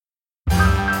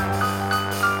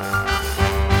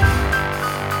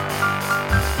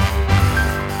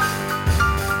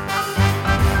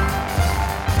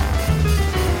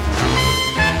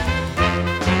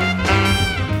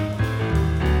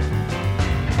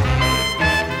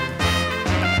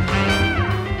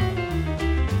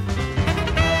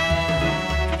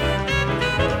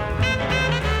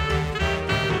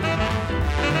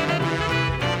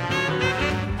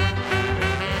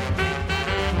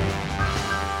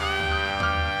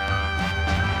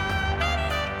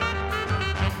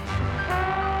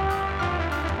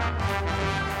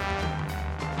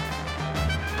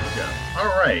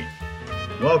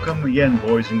Welcome again,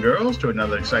 boys and girls, to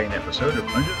another exciting episode of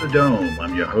Under the Dome.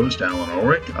 I'm your host, Alan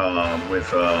Ulrich,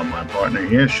 with my partner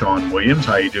here, Sean Williams.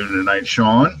 How you doing tonight,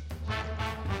 Sean?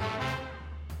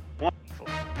 Wonderful.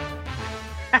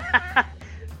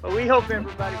 Well, we hope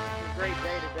everybody's having a great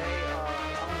day today.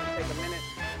 I want to take a minute,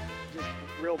 just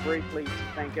real briefly, to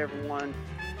thank everyone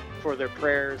for their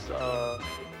prayers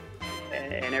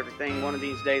and everything. One of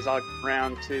these days, I'll get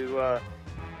around to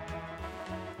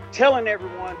telling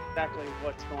everyone exactly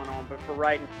what's going on, but for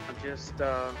right now, just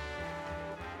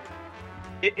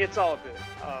it's all good.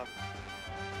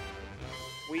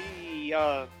 We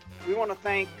want to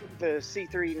thank the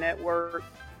C3 Network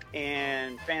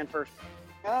and Fan First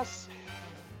Us.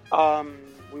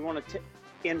 We want to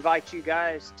invite you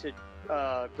guys to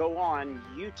go on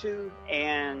YouTube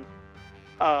and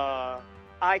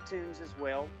iTunes as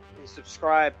well and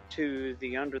subscribe to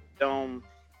the Under the Dome.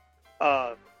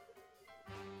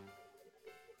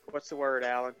 What's the word,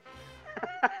 Alan?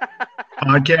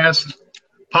 Podcast.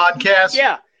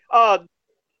 Yeah. Podcast.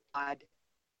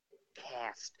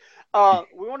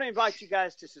 We want to invite you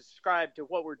guys to subscribe to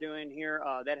what we're doing here.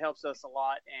 That helps us a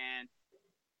lot, and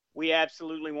we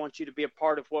absolutely want you to be a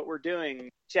part of what we're doing.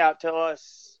 Reach out to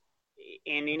us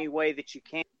in any way that you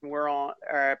can. We're on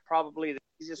probably the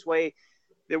easiest way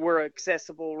that we're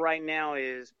accessible right now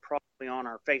is probably on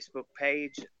our Facebook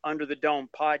page, Under the Dome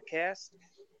Podcast.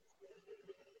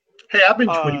 Hey, I've been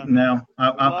tweeting now.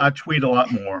 I tweet a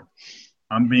lot more.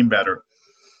 I'm being better.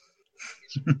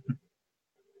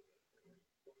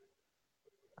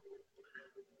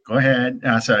 Go ahead.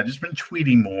 I said I've just been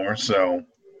tweeting more, so.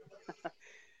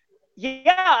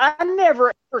 Yeah, I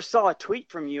never ever saw a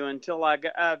tweet from you until I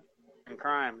got in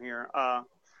crime here.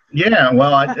 Yeah,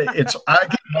 well, I get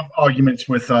enough arguments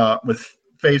with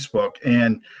Facebook,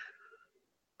 and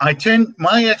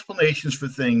my explanations for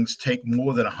things take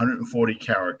more than 140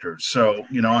 characters. So,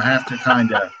 I have to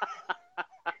kind of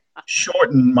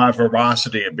shorten my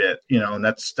veracity a bit, and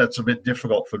that's a bit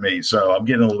difficult for me. So I'm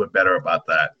getting a little bit better about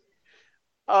that.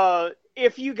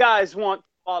 If you guys want to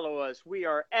follow us, we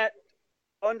are at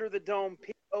Under the Dome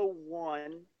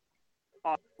PO1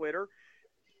 on Twitter.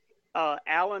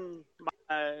 Alan,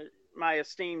 my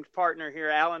esteemed partner here,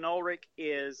 Alan Ulrich,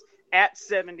 is at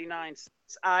 79.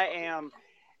 I am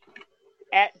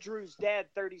at Drew's Dad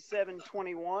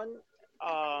 3721.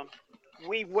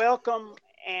 We welcome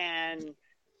and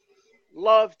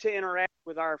love to interact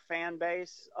with our fan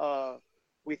base.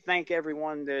 We thank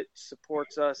everyone that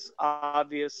supports us,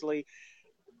 obviously.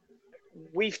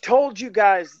 We've told you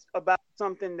guys about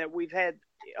something that we've had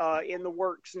in the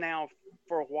works now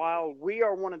for a while. We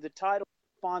are one of the title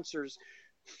sponsors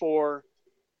for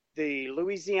the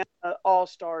Louisiana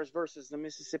All-Stars versus the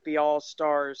Mississippi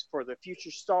All-Stars for the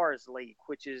Future Stars League,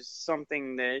 which is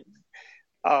something that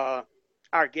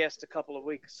our guest a couple of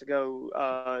weeks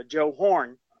ago, Joe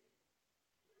Horn,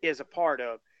 is a part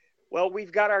of. Well,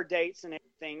 we've got our dates and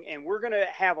everything, and we're going to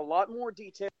have a lot more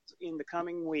details in the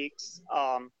coming weeks.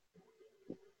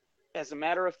 As a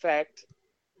matter of fact,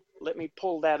 let me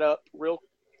pull that up real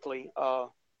quickly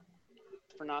for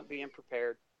not being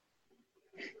prepared.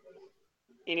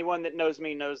 Anyone that knows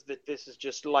me knows that this is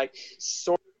just like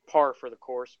sort of par for the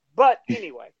course. But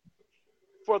anyway,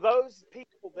 for those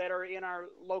people that are in our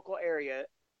local area,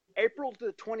 April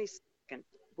the 22nd,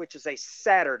 which is a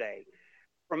Saturday,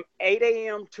 from 8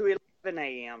 a.m. to 11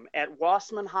 a.m. at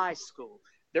Wassman High School,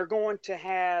 they're going to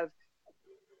have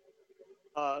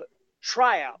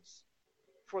tryouts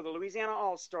for the Louisiana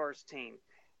All-Stars team.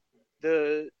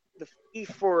 The fee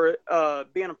for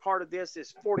being a part of this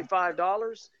is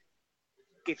 $45.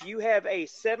 If you have a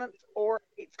 7th or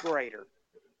 8th grader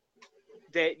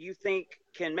that you think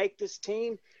can make this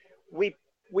team, we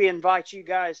invite you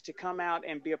guys to come out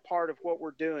and be a part of what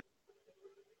we're doing.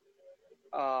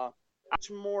 Much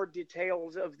more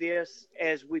details of this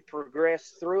as we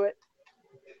progress through it.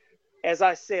 As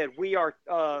I said, we are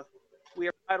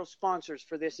title sponsors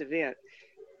for this event.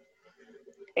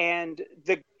 And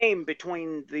the game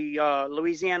between the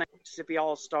Louisiana and Mississippi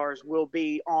All-Stars will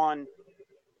be on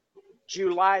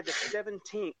July the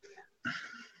 17th.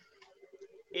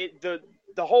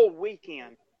 The whole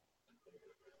weekend,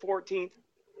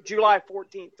 July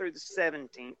 14th through the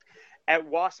 17th at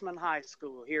Wassman High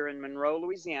School here in Monroe,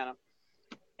 Louisiana.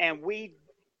 And we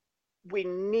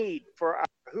need for our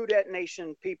WhoDat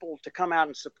Nation people to come out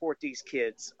and support these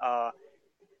kids.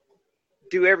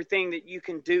 Do everything that you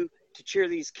can do to cheer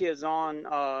these kids on.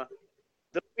 The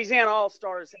Louisiana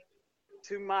All-Stars,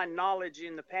 to my knowledge,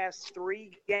 in the past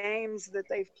 3 games that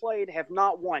they've played, have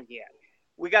not won yet.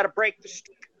 We got to break the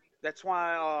streak. That's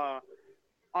why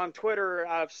on Twitter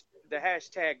I've the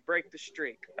hashtag break the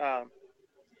streak.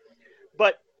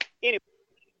 But anyway,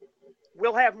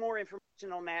 we'll have more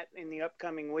information on that in the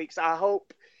upcoming weeks. I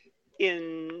hope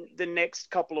in the next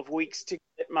couple of weeks to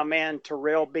get my man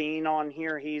Terrell Bean on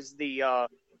here. He's the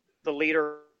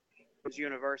leader of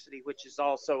University, which is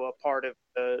also a part of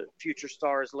the Future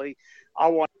Stars League. I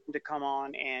want him to come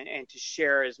on and to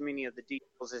share as many of the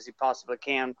details as he possibly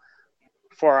can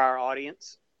for our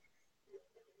audience.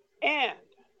 And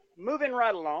moving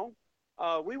right along,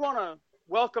 we want to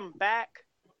welcome back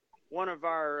one of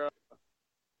my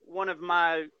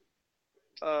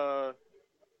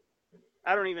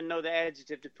I don't even know the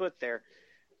adjective to put there.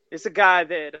 It's a guy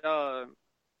that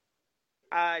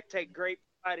I take great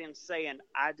pride in saying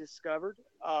I discovered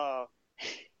a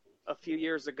few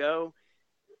years ago.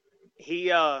 He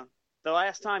the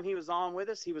last time he was on with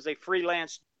us, he was a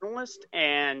freelance journalist,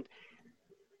 and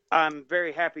I'm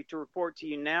very happy to report to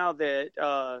you now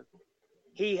that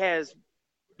he has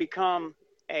become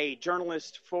a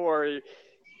journalist for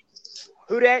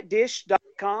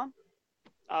WhoDatDish.com.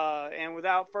 And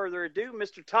without further ado,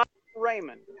 Mr. Tyler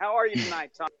Raymond. How are you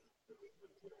tonight, Tyler?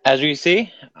 As you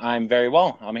see, I'm very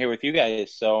well. I'm here with you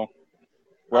guys, so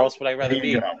where else would I rather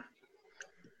be?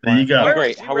 There you go. I'm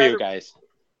great. How are you guys?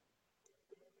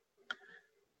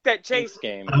 That Chase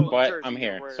game, but I'm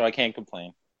here, so I can't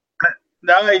complain.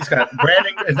 No, he's got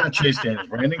Brandon. It's not Chase Daniels.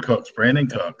 Brandon Cooks. Brandon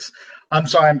Cooks. I'm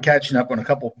sorry, I'm catching up on a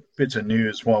couple bits of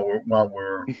news while we're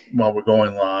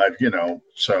going live.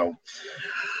 So.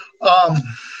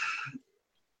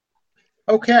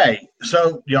 Okay,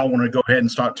 so y'all want to go ahead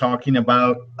and start talking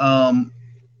about Alan?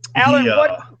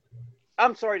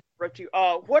 I'm sorry to interrupt you.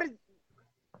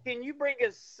 Can you bring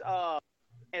us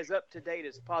as up to date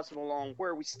as possible on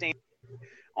where we stand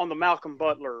on the Malcolm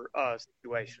Butler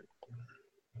situation?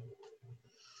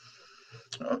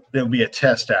 There'll be a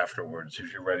test afterwards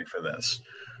if you're ready for this.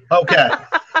 Okay.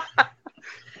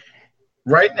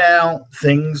 Right now,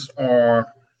 things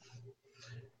are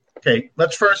okay.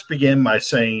 Let's first begin by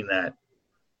saying that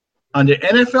under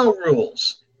NFL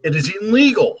rules, it is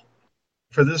illegal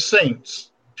for the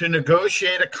Saints to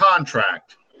negotiate a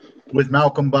contract with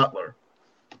Malcolm Butler.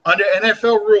 Under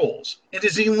NFL rules, it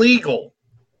is illegal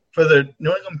for the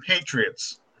New England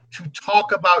Patriots to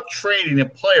talk about trading a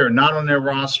player not on their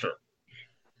roster.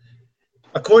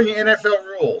 According to NFL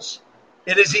rules,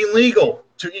 it is illegal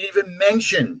to even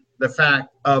mention the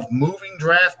fact of moving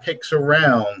draft picks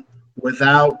around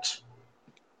without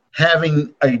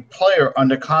having a player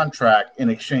under contract in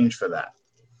exchange for that.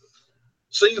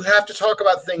 So you have to talk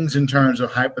about things in terms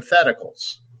of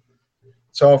hypotheticals.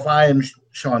 So if I am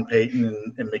Sean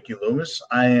Payton and Mickey Loomis,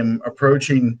 I am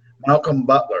approaching Malcolm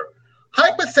Butler.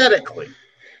 Hypothetically,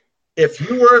 if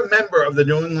you were a member of the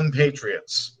New England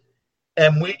Patriots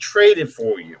and we traded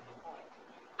for you,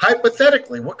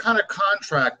 hypothetically, what kind of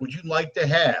contract would you like to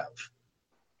have?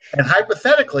 And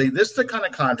hypothetically, this is the kind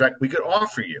of contract we could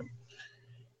offer you.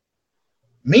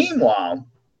 Meanwhile,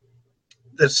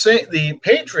 the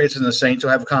Patriots and the Saints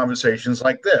will have conversations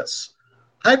like this.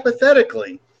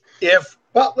 Hypothetically, if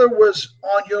Butler was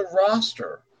on your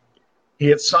roster, he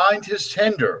had signed his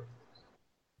tender,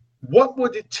 what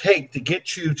would it take to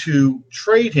get you to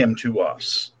trade him to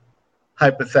us,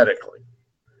 hypothetically?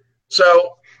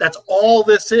 So that's all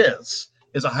this is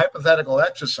a hypothetical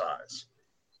exercise.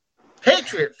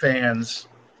 Patriot fans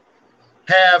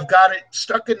have got it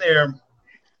stuck in their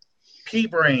pea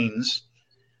brains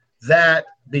that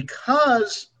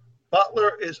because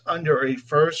Butler is under a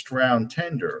first-round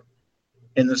tender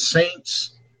and the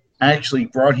Saints actually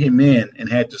brought him in and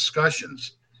had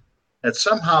discussions, that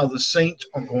somehow the Saints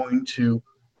are going to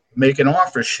make an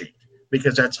offer sheet,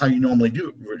 because that's how you normally do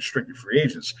it with restricted free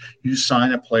agents. You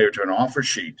sign a player to an offer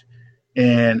sheet,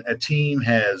 and a team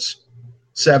has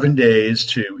 7 days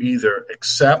to either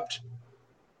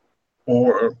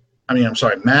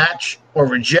match or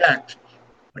reject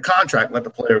the contract, let the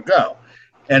player go.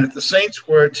 And if the Saints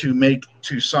were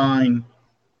to sign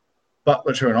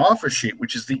Butler to an offer sheet,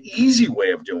 which is the easy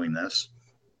way of doing this,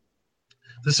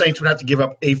 the Saints would have to give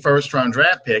up a first-round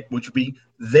draft pick, which would be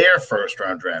their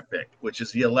first-round draft pick, which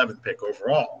is the 11th pick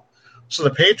overall. So the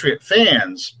Patriot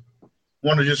fans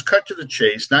want to just cut to the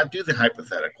chase, not do the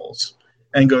hypotheticals,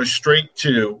 and go straight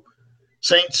to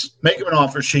Saints, make him an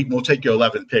offer sheet, and we'll take your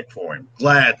 11th pick for him,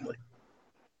 gladly.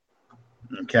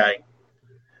 Okay?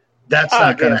 That's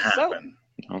not going to happen.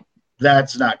 So. No.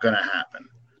 That's not going to happen.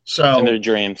 So in their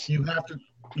dreams. You have to,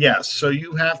 yes. So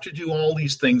you have to do all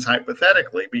these things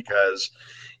hypothetically, because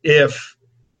if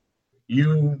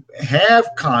you have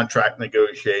contract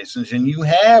negotiations and you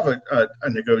have a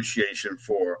negotiation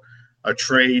for a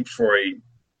trade for a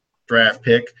draft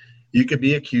pick, you could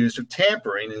be accused of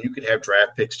tampering, and you could have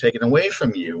draft picks taken away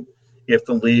from you if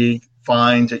the league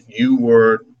finds that you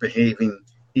were behaving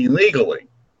illegally.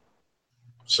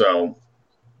 So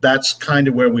that's kind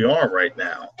of where we are right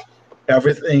now.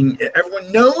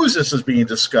 Everyone knows this is being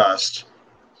discussed,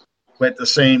 but at the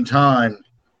same time,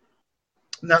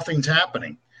 nothing's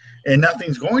happening. And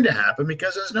nothing's going to happen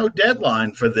because there's no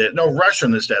deadline for no rush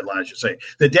on this deadline, I should say.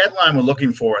 The deadline we're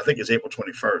looking for, I think, is April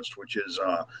 21st, which is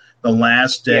the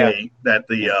last day that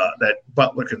that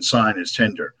Butler can sign his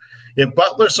tender. If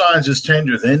Butler signs his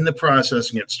tender, then the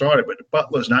processing gets started. But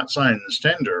Butler's not signing his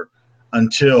tender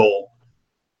until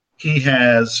he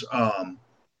has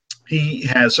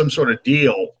some sort of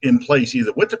deal in place,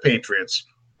 either with the Patriots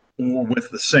or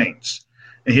with the Saints.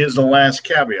 And here's the last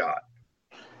caveat.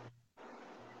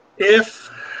 If,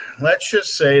 let's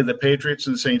just say, the Patriots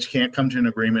and Saints can't come to an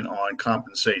agreement on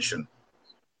compensation,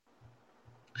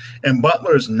 and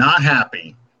Butler is not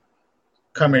happy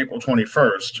come April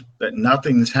 21st that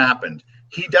nothing's happened,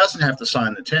 he doesn't have to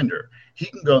sign the tender. He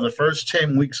can go the first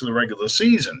 10 weeks of the regular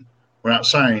season without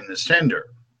signing this tender.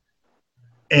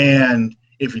 And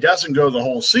if he doesn't go the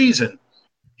whole season,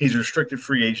 he's a restricted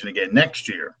free agent again next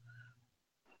year.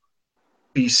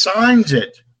 If he signs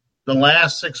it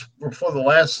before the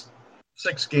last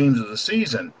 6 games of the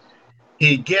season,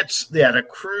 he gets that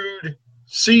accrued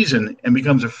season and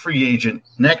becomes a free agent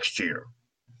next year.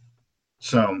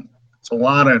 So it's a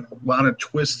lot of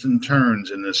twists and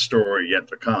turns in this story yet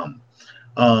to come.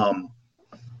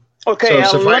 Okay,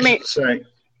 so let me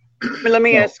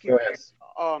ask you this.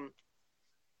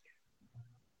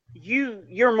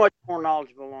 You're much more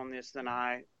knowledgeable on this than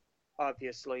I,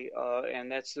 obviously,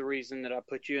 and that's the reason that I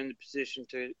put you in the position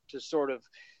to sort of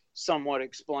somewhat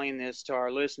explain this to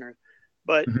our listeners.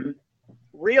 But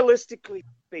realistically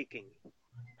speaking,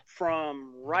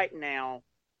 from right now,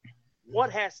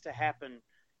 what has to happen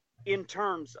in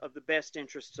terms of the best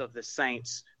interests of the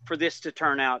Saints for this to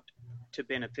turn out to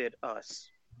benefit us?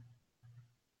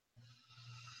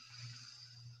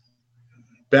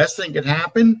 Best thing could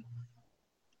happen?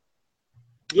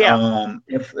 Yeah.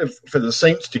 If for the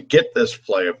Saints to get this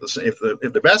player, if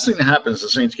the best thing that happens, the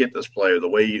Saints get this player, the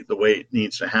way it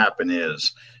needs to happen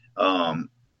is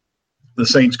the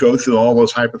Saints go through all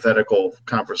those hypothetical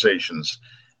conversations.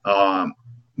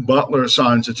 Butler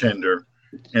signs a tender,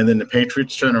 and then the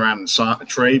Patriots turn around and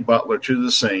trade Butler to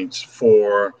the Saints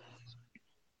for,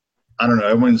 I don't know,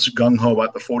 everyone's gung-ho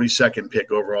about the 42nd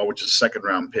pick overall, which is a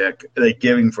second-round pick. They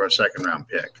give him for a second-round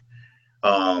pick.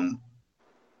 I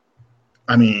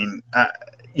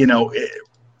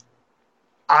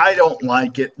don't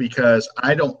like it because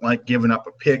I don't like giving up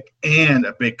a pick and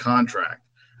a big contract.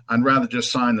 I'd rather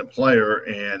just sign the player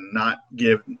and not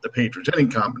give the Patriots any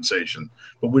compensation,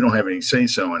 but we don't have any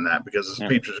say-so in that because the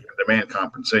Patriots are going to demand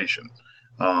compensation.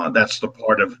 That's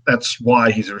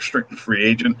why he's a restricted free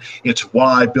agent. It's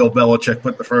why Bill Belichick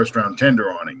put the first-round tender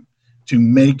on him, to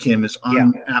make him as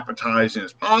unappetizing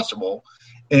as possible.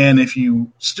 And if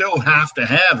you still have to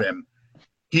have him,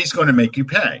 he's going to make you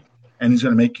pay. And he's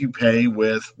going to make you pay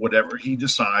with whatever he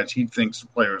decides he thinks the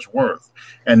player is worth.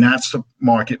 And that's the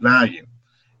market value.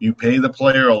 You pay the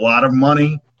player a lot of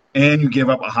money, and you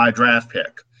give up a high draft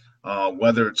pick,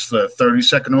 whether it's the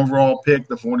 32nd overall pick,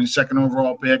 the 42nd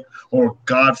overall pick, or,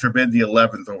 God forbid, the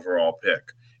 11th overall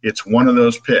pick. It's one of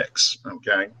those picks,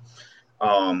 okay?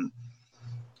 And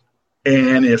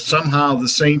if somehow the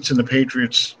Saints and the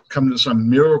Patriots come to some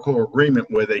miracle agreement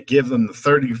where they give them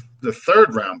the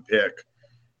third-round pick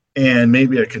and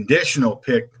maybe a conditional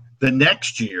pick the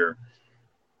next year,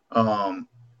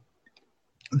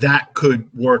 that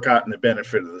could work out in the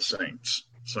benefit of the Saints.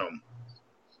 So,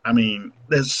 I mean,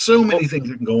 there's so many things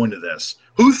that can go into this.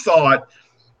 Who thought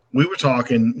we were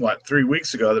talking, 3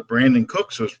 weeks ago, that Brandon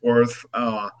Cooks was worth,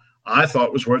 I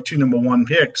thought was worth 2 number 1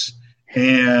 picks,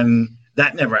 and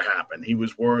that never happened. He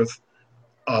was worth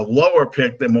a lower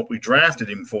pick than what we drafted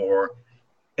him for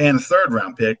and a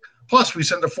third-round pick. Plus, we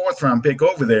sent a fourth-round pick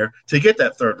over there to get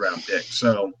that third-round pick.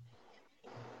 So,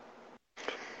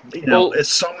 it's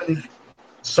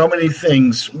so many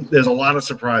things. There's a lot of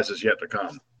surprises yet to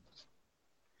come.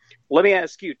 Let me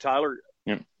ask you, Tyler.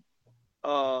 Yeah.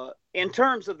 In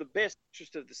terms of the best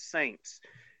interest of the Saints,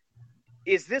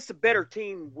 is this a better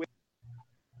team with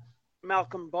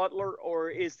Malcolm Butler, or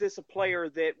is this a player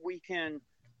that we can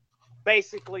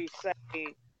basically say,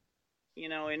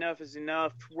 enough is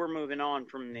enough, we're moving on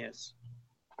from this?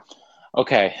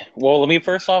 Okay. Well, let me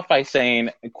first off by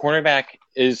saying cornerback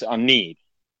is a need.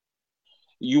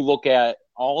 You look at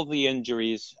all the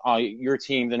injuries your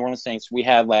team, the New Orleans Saints, we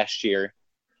had last year.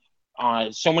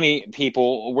 So many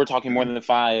people, we're talking more than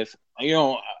 5,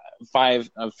 5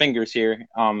 fingers here,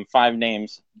 5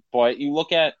 names. But you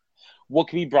look at what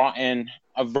can be brought in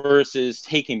versus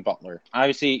taking Butler.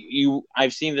 Obviously,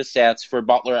 I've seen the stats for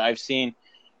Butler. I've seen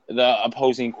the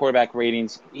opposing quarterback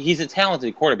ratings. He's a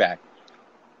talented quarterback,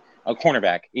 a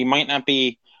cornerback. He might not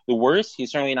be the worst.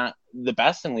 He's certainly not the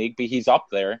best in the league, but he's up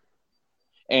there.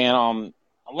 And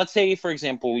let's say, for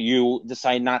example, you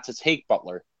decide not to take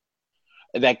Butler.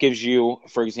 That gives you,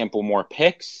 for example, more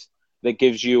picks. That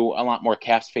gives you a lot more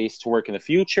cap space to work in the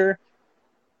future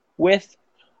with.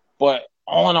 But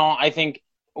all in all, I think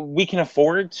we can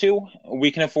afford to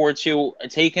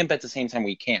take him, but at the same time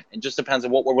we can't. It just depends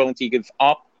on what we're willing to give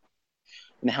up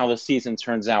and how the season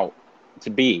turns out to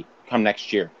be come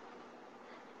next year.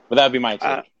 But that would be my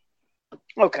take.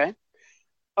 Okay.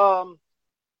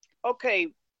 Okay.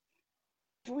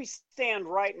 As we stand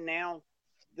right now,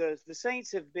 the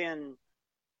Saints have been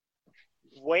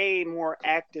way more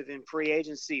active in free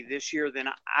agency this year than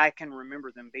I can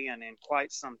remember them being in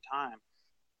quite some time.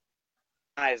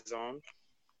 Zone.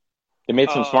 They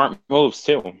made some smart moves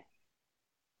too.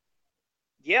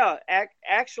 Yeah,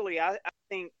 actually, I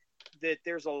think that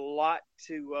there's a lot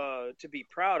to be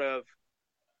proud of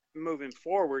moving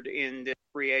forward in this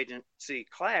free agency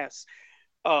class.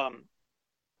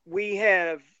 We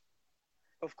have,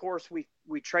 of course, we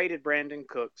traded Brandon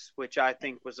Cooks, which I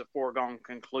think was a foregone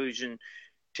conclusion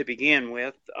to begin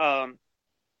with.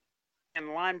 And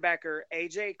linebacker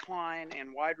A.J. Klein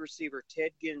and wide receiver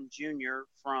Ted Ginn Jr.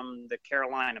 from the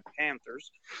Carolina Panthers,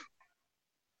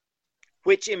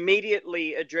 which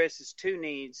immediately addresses two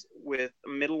needs with a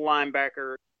middle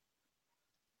linebacker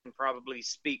and probably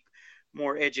speak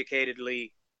more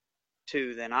educatedly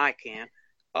to than I can.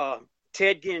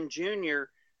 Ted Ginn Jr.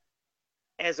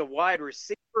 as a wide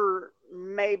receiver,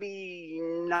 maybe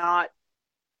not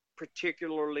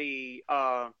particularly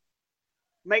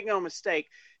make no mistake,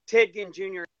 Ted Ginn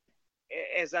Jr.,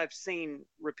 as I've seen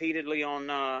repeatedly on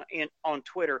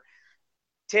Twitter,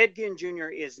 Ted Ginn Jr.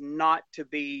 is not to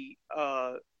be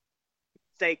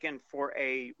taken for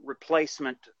a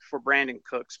replacement for Brandon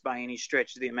Cooks by any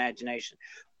stretch of the imagination.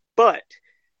 But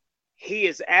he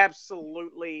is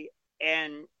absolutely,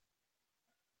 and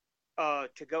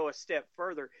to go a step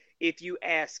further, if you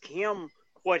ask him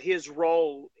what his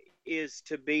role is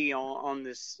to be on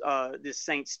this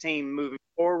Saints team moving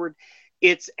forward,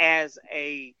 it's as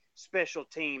a special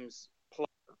teams player.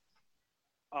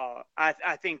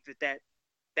 I think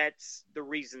that's the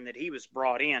reason that he was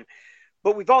brought in.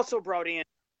 But we've also brought in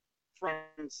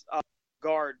friends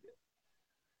guard,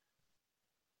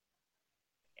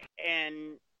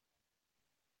 and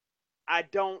I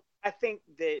think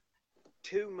that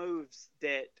two moves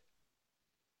that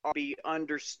are be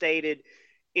understated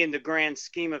in the grand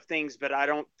scheme of things, but I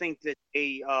don't think that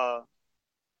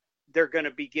they're going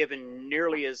to be given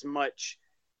nearly as much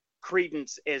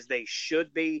credence as they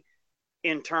should be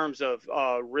in terms of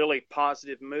really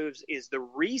positive moves, is the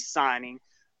re-signing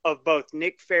of both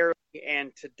Nick Fairley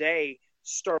and today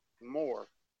Sterling Moore,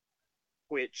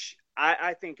 which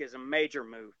I think is a major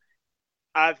move.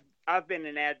 I've been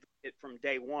an advocate from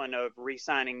day one of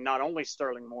re-signing not only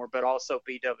Sterling Moore but also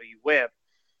B.W. Webb.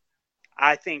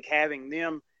 I think having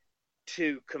them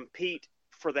to compete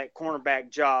for that cornerback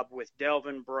job with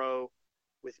Delvin Breaux,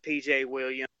 with P.J.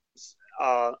 Williams,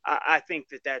 I think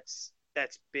that's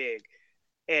big.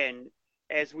 And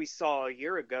as we saw a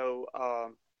year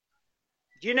ago,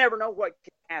 you never know what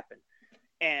can happen.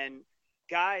 And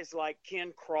guys like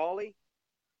Ken Crawley,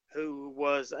 who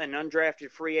was an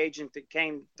undrafted free agent that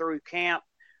came through camp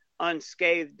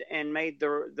unscathed and made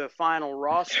the final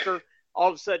roster, all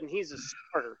of a sudden he's a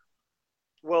starter.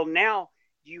 Well, now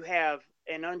you have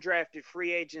an undrafted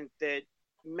free agent that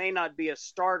may not be a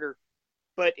starter,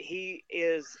 but he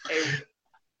is a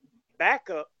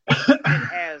backup that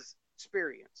has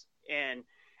experience. And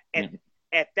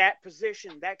at that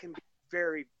position, that can be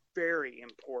very, very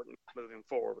important moving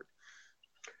forward.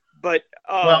 But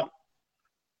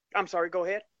I'm sorry, go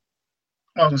ahead.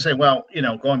 I was going to say, well,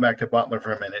 going back to Butler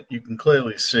for a minute, you can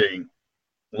clearly see,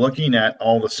 looking at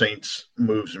all the Saints'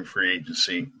 moves in free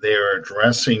agency, they are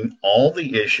addressing all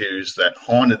the issues that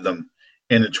haunted them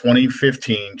in the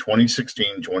 2015,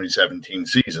 2016, 2017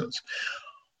 seasons.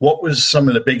 What was some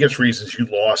of the biggest reasons you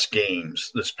lost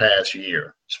games this past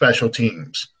year? Special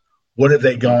teams. What have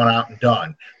they gone out and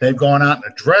done? They've gone out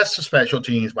and addressed the special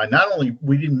teams by not only,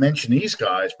 we didn't mention these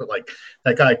guys, but like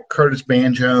that guy Curtis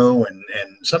Banjo and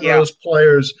some of those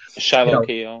players. Shiloh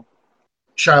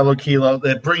Kilo.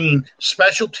 They're bringing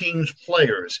special teams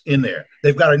players in there.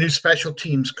 They've got a new special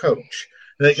teams coach.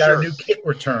 They got a new kick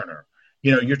returner.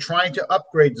 You're trying to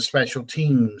upgrade the special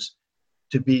teams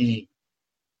to be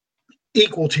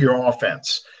equal to your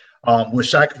offense. We're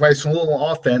sacrificing a little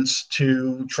offense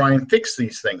to try and fix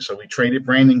these things. So we traded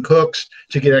Brandon Cooks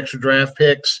to get extra draft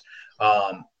picks.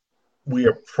 We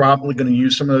are probably going to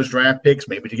use some of those draft picks,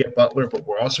 maybe to get Butler, but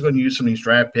we're also going to use some of these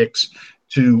draft picks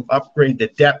to upgrade the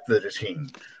depth of the team.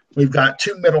 We've got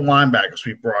 2 middle linebackers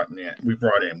we brought in. We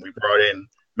brought in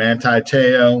Manti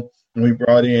Te'o, and we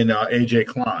brought in A.J.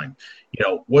 Klein.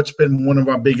 What's been one of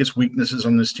our biggest weaknesses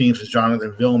on this team since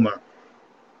Jonathan Vilma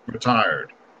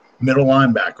retired? Middle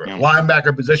linebacker,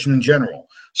 linebacker position in general.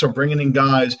 So bringing in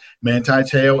guys, Manti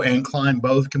Te'o and Klein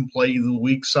both can play the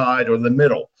weak side or the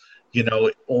middle,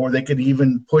 or they could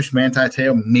even push Manti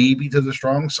Te'o maybe to the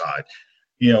strong side.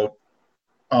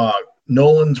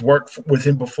 Nolan's worked with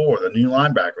him before, the new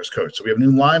linebackers coach. So we have a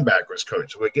new linebackers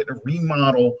coach. So we're getting a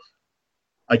remodel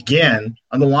again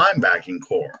on the linebacking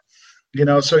core.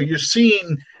 So you're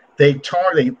seeing they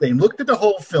looked at the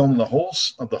whole film, the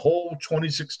whole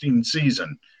 2016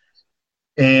 season,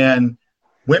 and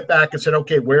went back and said,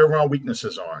 okay, where are our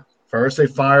weaknesses are? First, they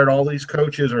fired all these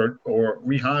coaches or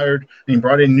rehired and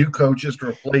brought in new coaches to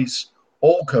replace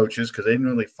old coaches because they didn't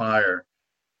really fire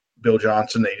Bill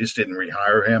Johnson. They just didn't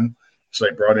rehire him. So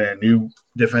they brought in a new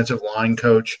defensive line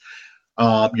coach.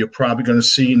 You're probably going to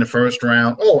see in the first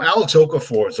round. Oh, Alex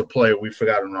Okafor is a player we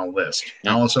forgot on our list.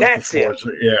 Yeah. Alex That's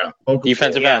Okafor, Okafor.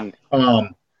 Defensive end.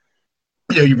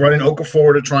 You brought in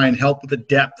Okafor to try and help with the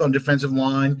depth on defensive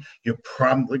line. You're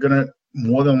probably going to,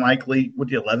 more than likely, with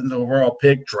the 11th overall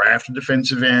pick, draft a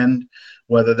defensive end,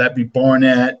 whether that be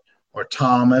Barnett or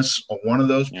Thomas or one of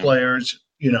those players.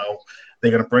 They're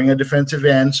going to bring a defensive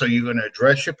end, so you're going to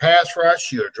address your pass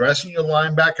rush. You're addressing your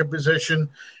linebacker position.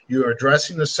 You're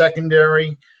addressing the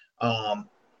secondary.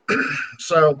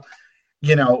 So,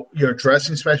 you're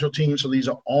addressing special teams. So these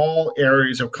are all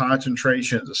areas of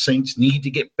concentration the Saints need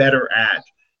to get better at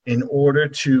in order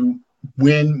to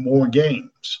win more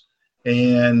games.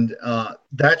 And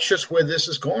that's just where this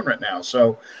is going right now.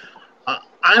 So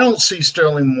I don't see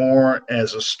Sterling Moore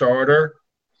as a starter.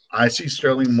 I see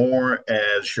Sterling Moore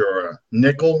as your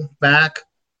nickel back,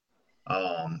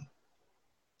 and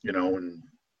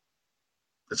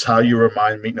it's how you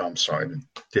remind me. No, I'm sorry.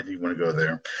 Didn't even want to go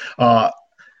there.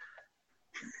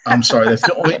 I'm sorry. That's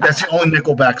the only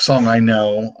Nickelback song I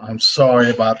know. I'm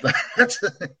sorry about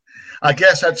that. I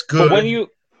guess that's good. But when you,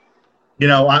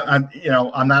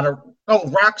 I'm not a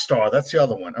rock star. That's the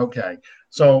other one. Okay,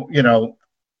 so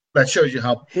that shows you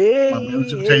how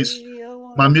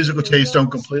my musical tastes don't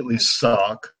completely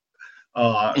suck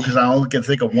because I only can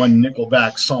think of one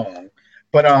Nickelback song.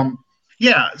 But I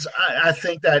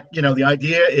think that the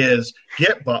idea is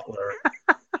get Butler,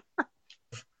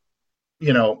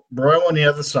 Burrow on the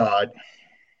other side,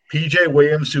 P.J.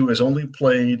 Williams, who has only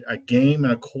played a game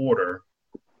and a quarter.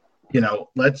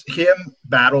 Let him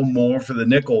battle more for the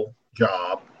nickel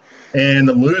job, and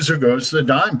the loser goes to the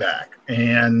dime back.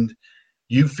 And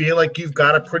you feel like you've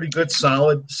got a pretty good,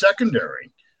 solid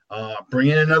secondary. Bring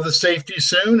in another safety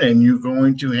soon, and you're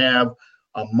going to have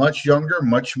a much younger,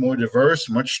 much more diverse,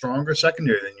 much stronger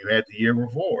secondary than you had the year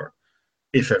before,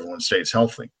 if everyone stays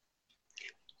healthy.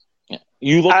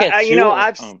 You look at here. You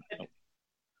want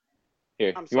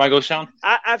to go, Sean?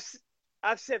 I've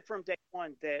said from day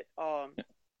one that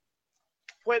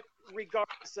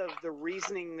regardless of the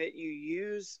reasoning that you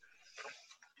use,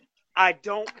 I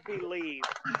don't believe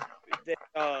that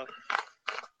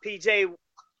PJ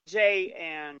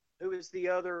and who is the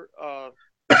other?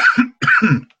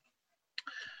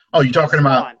 You're talking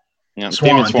about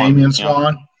Damian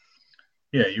Swan.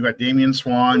 Yeah, you got Damian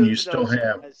Swan. You still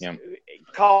have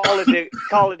call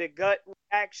it a gut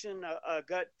reaction, a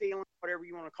gut feeling, whatever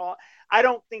you want to call it. I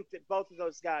don't think that both of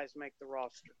those guys make the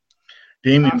roster.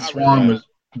 Damian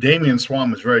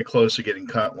Swan was very close to getting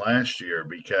cut last year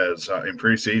because in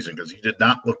preseason because he did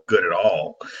not look good at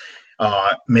all.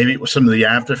 Maybe it was some of the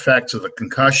after effects of the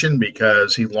concussion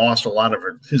because he lost a lot of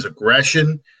his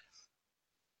aggression.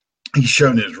 He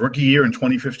showed in his rookie year in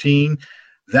 2015.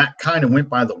 That kind of went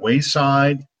by the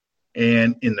wayside.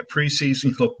 And in the preseason,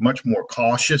 he looked much more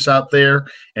cautious out there,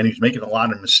 and he's making a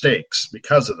lot of mistakes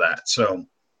because of that. So,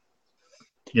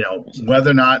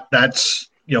 whether or not that's,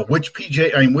 which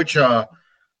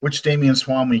Damian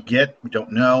Swan we get, we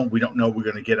don't know. We don't know we're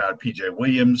going to get out of P.J.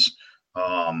 Williams.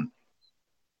 To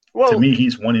me,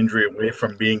 he's one injury away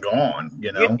from being gone,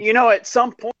 At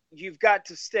some point, you've got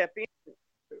to step in,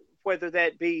 whether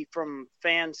that be from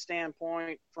fan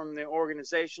standpoint, from the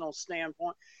organizational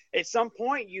standpoint. At some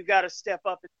point, you got to step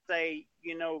up and say,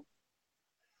 your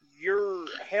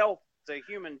health as a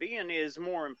human being is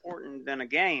more important than a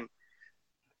game.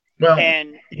 Well,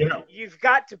 and you've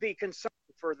got to be concerned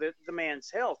for the man's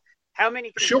health. How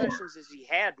many concussions has he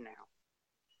had now?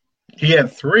 He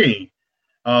had 3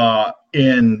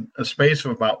 in a space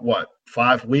of about,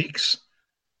 5 weeks?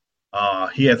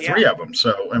 He had 3 of them.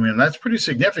 So, I mean, that's pretty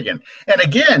significant. And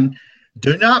again,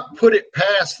 do not put it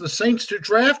past the Saints to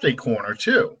draft a corner,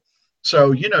 too.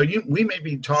 So, we may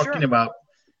be talking about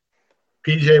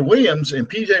P.J. Williams, and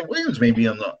P.J. Williams may be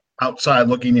on the outside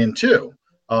looking in, too.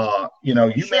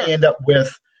 You may end up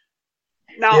with,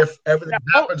 if everything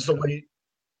happens the way –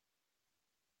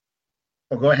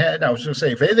 go ahead. I was going to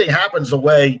say, if anything happens the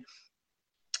way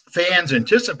fans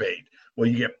anticipate, well,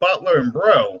 you get Butler and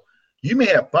Bro, you may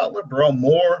have Butler, Bro,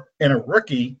 Moore, and a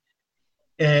rookie,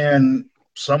 and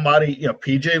somebody,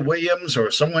 P.J. Williams or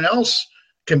someone else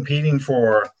competing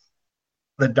for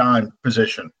the dime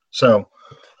position. So,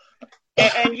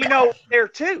 and there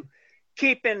too,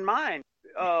 keep in mind,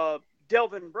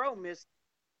 Delvin Bro missed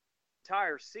the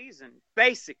entire season,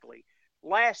 basically,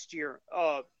 last year,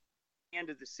 end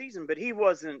of the season, but he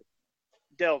wasn't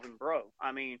Delvin Bro.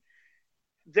 I mean,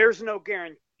 there's no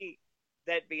guarantee.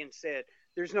 That being said,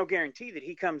 there's no guarantee that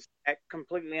he comes back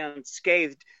completely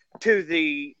unscathed to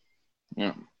the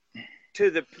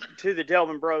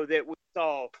Delvin Bro that we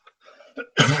saw.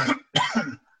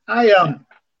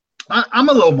 I'm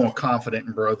a little more confident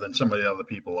in Bro than some of the other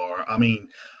people are. I mean,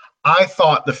 I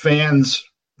thought the fans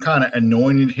kind of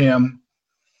anointed him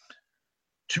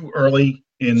too early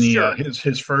in the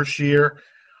his first year.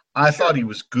 I thought he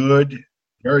was good,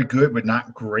 very good, but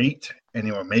not great, and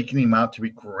they were making him out to be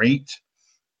great.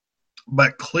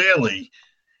 But clearly,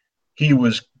 he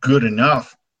was good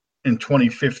enough in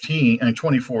 2015 and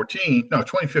 2014. No,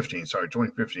 2015. Sorry,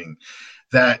 2015.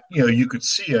 That you could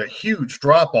see a huge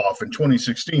drop off in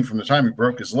 2016 from the time he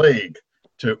broke his leg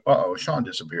to Sean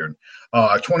disappeared.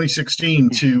 2016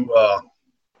 to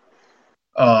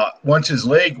once his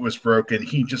leg was broken,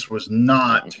 he just was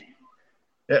not.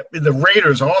 The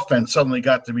Raiders' offense suddenly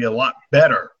got to be a lot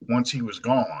better once he was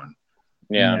gone.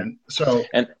 Yeah. And so,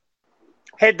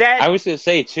 I was going to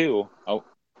say too.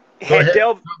 Had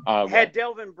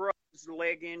Delvin Bro's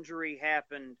leg injury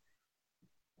happened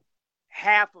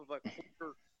half of a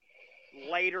quarter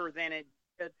later than it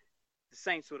did, the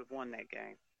Saints would have won that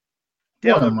game.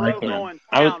 Delvin Bro going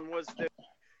down was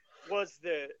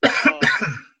the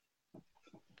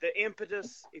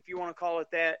impetus, if you want to call it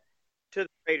that, to the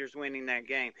Raiders winning that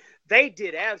game. They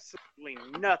did absolutely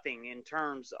nothing in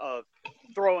terms of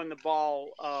throwing the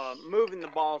ball, moving the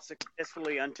ball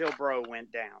successfully until Bro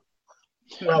went down.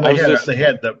 Well, they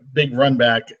had the big run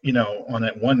back, on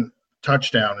that one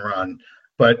touchdown run.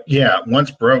 But, once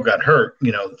Bro got hurt,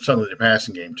 suddenly the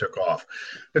passing game took off.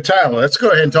 But, Tyler, let's go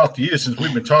ahead and talk to you since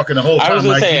we've been talking the whole time. I was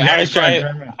going to say,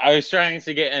 I was trying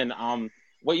to get in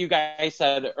what you guys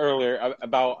said earlier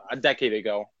about a decade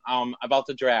ago about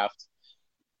the draft.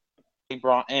 They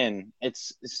brought in,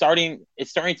 it's starting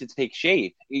to take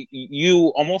shape. You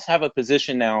almost have a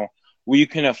position now where you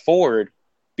can afford,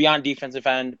 beyond defensive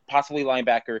end, possibly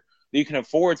linebacker, that you can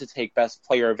afford to take best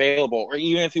player available, or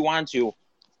even if you want to,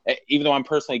 even though I'm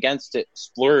personally against it,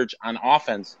 splurge on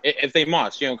offense if they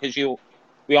must, because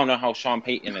we all know how Sean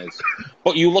Payton is.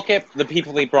 But you look at the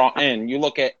people they brought in. You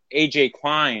look at A.J.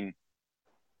 Klein,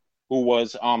 who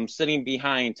was sitting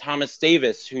behind Thomas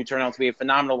Davis, who turned out to be a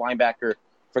phenomenal linebacker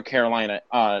for Carolina.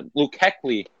 Luke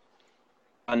Heckley,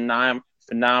 a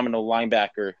phenomenal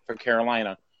linebacker for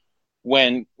Carolina.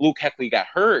 When Luke Heckley got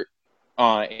hurt,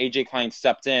 A.J. Klein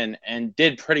stepped in and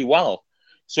did pretty well.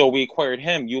 So we acquired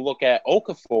him. You look at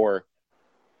Okafor,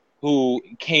 who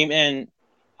came in,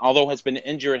 although has been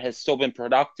injured, has still been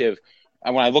productive.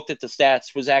 And when I looked at the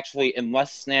stats, was actually in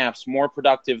less snaps, more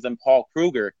productive than Paul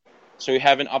Kruger. So you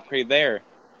have an upgrade there.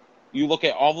 You look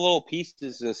at all the little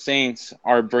pieces the Saints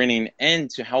are bringing in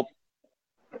to help,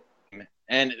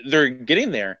 and they're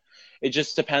getting there. It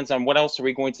just depends on what else are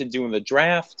we going to do in the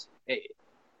draft.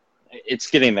 It's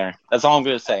getting there. That's all I'm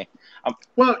going to say.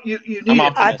 Well, you need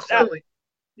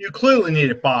you clearly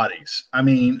needed bodies. I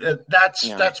mean,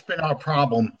 that's been our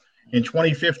problem in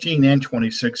 2015 and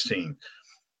 2016.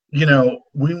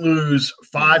 We lose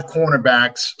 5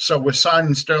 cornerbacks, so we're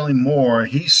signing Sterling Moore.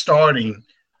 He's starting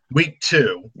week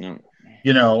 2.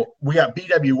 We got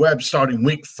B.W. Webb starting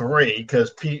week 3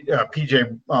 because P.J.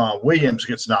 Williams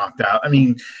gets knocked out. I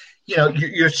mean,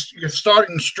 you're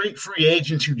starting street free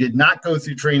agents who did not go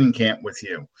through training camp with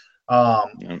you.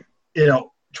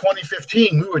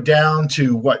 2015, we were down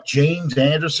to James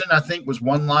Anderson, I think, was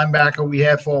one linebacker we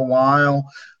had for a while.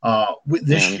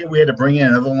 This year, we had to bring in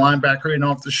another linebacker in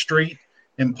off the street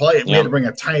and play. We had to bring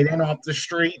a tight end off the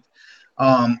street.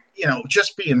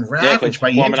 Just being ravaged by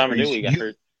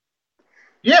injuries.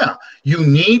 You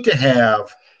need to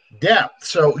have depth.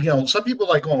 So, some people are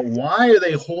like, oh, why are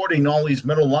they hoarding all these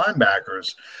middle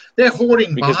linebackers? They're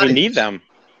hoarding because bodies. we need them.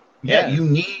 Yeah, you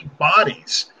need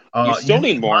bodies. You still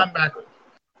need more. Linebackers.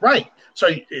 Right. So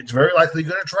it's very likely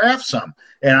going to draft some.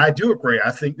 And I do agree.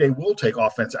 I think they will take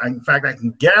offense. In fact, I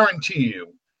can guarantee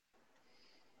you,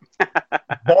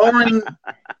 barring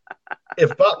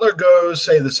if Butler goes,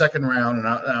 say, the second round, and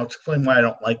I'll explain why I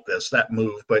don't like that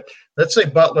move, but let's say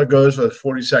Butler goes with a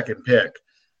 42nd pick.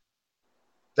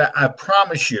 That I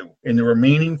promise you, in the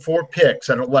remaining 4 picks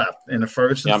that are left in the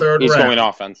first and third round, he's going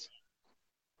offense.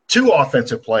 2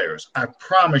 offensive players. I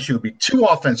promise you, it'll be 2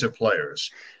 offensive players.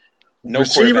 No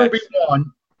receiver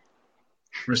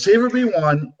be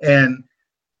one, and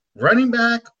running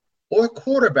back or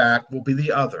quarterback will be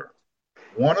the other.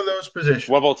 One of those positions.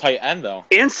 What about tight end, though?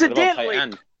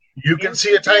 Incidentally, you can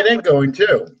see a tight end going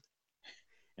too.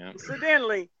 Yeah.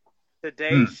 Incidentally,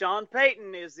 today Sean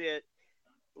Payton is at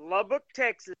Lubbock,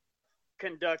 Texas,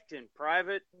 conducting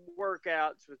private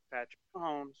workouts with Patrick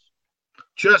Mahomes.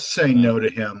 Just say no to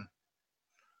him.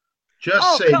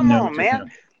 Just say come no on, to man.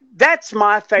 him. That's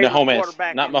my favorite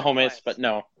quarterback. Not Mahomes, but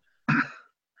no.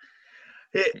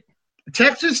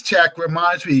 Texas Tech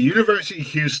reminds me of the University of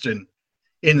Houston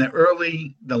in the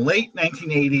late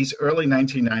 1980s, early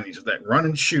 1990s, with that run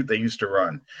and shoot they used to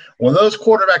run. Well, those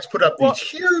quarterbacks put up these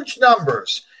huge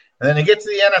numbers, and then they get to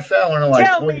the NFL and they're like,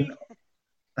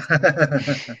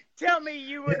 tell me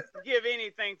you would give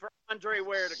anything for Andre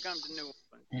Ware to come to New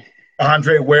England.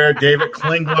 Andre Ware, David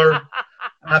Klingler.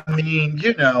 I mean,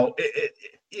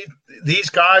 these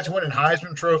guys winning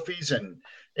Heisman trophies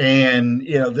and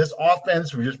this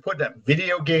offense, we're just putting up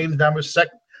video game numbers,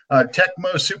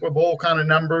 Tecmo Super Bowl kind of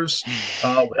numbers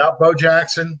without Bo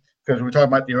Jackson, because we're talking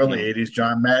about the early 80s.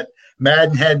 John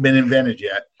Madden hadn't been invented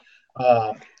yet.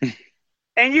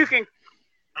 And you can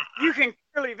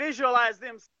clearly visualize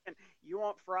them saying, you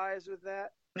want fries with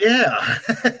that? Yeah.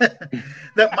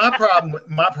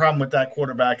 My problem with that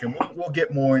quarterback, and we'll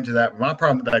get more into that. My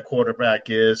problem with that quarterback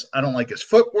is I don't like his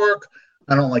footwork.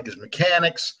 I don't like his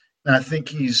mechanics. And I think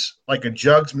he's like a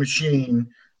jugs machine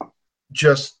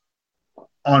just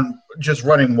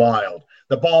running wild.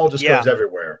 The ball just goes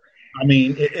everywhere. I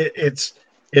mean, it's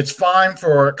fine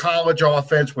for a college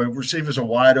offense where receivers are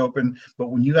wide open, but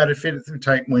when you got to fit it through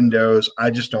tight windows, I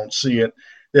just don't see it.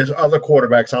 There's other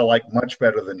quarterbacks I like much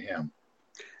better than him.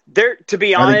 To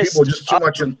be honest, people just too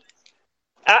much.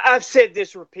 I've said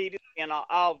this repeatedly, and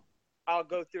I'll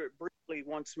go through it briefly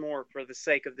once more for the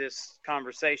sake of this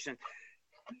conversation.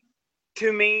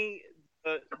 To me,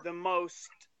 the most,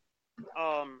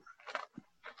 and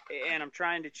I'm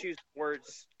trying to choose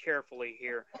words carefully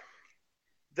here,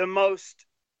 the most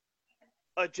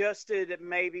adjusted,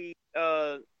 maybe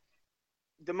the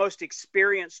most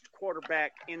experienced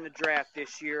quarterback in the draft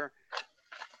this year,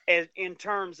 in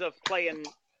terms of playing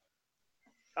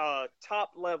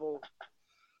top level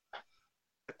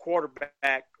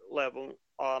quarterback level,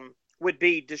 would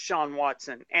be Deshaun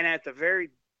Watson. And at the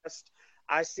very best,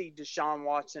 I see Deshaun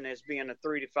Watson as being a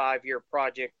 3 to 5 year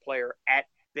project player at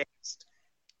best.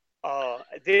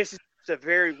 This is a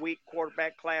very weak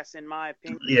quarterback class, in my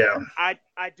opinion. Yeah. I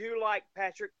do like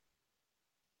Patrick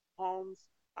Mahomes.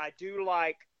 I do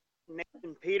like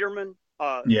Nathan Peterman.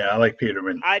 I like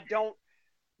Peterman. I don't.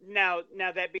 Now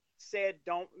that being said,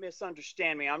 don't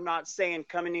misunderstand me. I'm not saying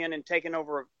coming in and taking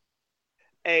over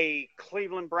a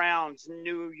Cleveland Browns,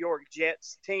 New York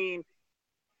Jets team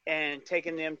and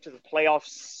taking them to the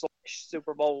playoffs /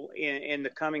 Super Bowl in the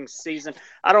coming season.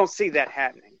 I don't see that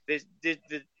happening. The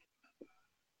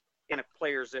kind of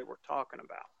players that we're talking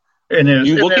about. And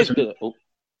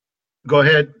go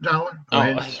ahead, Tyler. Go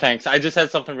ahead. Thanks. I just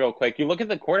had something real quick. You look at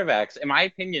the quarterbacks. In my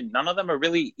opinion, none of them are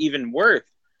really even worth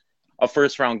a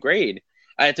first-round grade.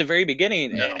 At the very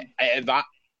beginning,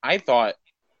 I thought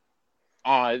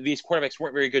these quarterbacks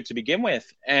weren't very good to begin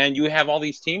with. And you have all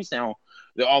these teams now,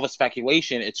 all the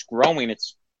speculation, it's growing,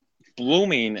 it's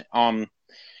blooming.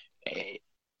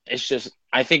 It's just,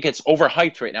 I think it's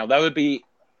overhyped right now. That would be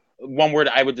one word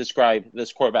I would describe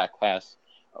this quarterback class.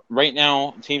 Right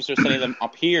now, teams are setting them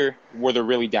up here where they're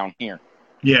really down here.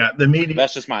 Yeah, the media.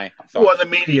 That's just my thought. Well, the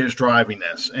media is driving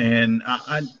this, and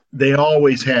they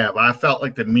always have. I felt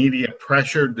like the media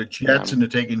pressured the Jets into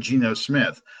taking Geno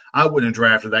Smith. I wouldn't have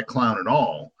drafted that clown at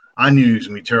all. I knew he was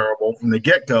going to be terrible from the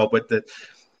get-go, but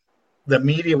the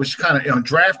media was kind of, on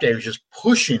draft day, was just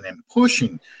pushing and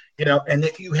pushing, and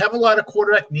if you have a lot of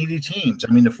quarterback-needy teams.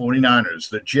 I mean, the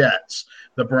 49ers, the Jets,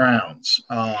 the Browns.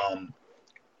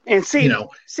 And see,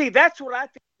 that's what I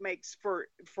think makes for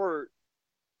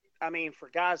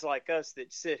guys like us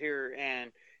that sit here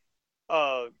and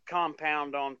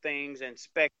compound on things and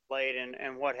speculate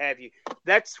and what have you.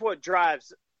 That's what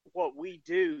drives what we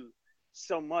do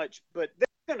so much. But there's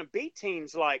going to be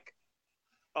teams like,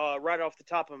 right off the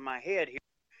top of my head here,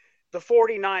 the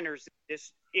 49ers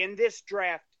in this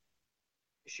draft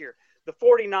this year. The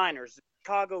 49ers, the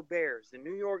Chicago Bears, the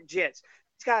New York Jets.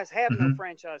 These guys have no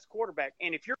franchise quarterback.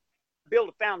 And if you're build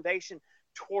a foundation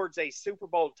towards a Super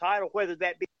Bowl title, whether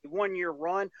that be a one-year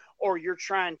run or you're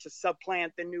trying to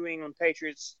supplant the New England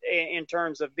Patriots in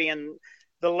terms of being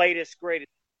the latest, greatest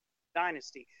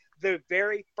dynasty, the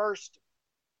very first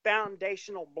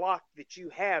foundational block that you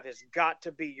have has got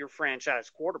to be your franchise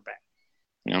quarterback.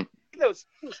 Yeah. Those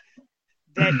things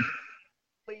that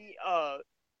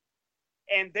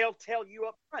and they'll tell you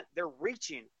up front, they're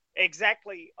reaching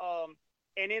exactly,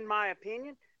 and in my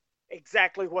opinion,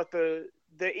 exactly what the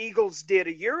Eagles did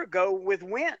a year ago with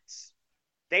Wentz.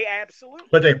 They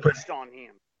absolutely pushed on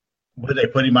him. But they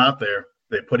put him out there.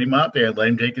 They put him out there, let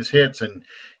him take his hits, and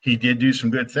he did do some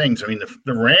good things. I mean,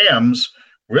 the Rams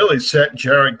really set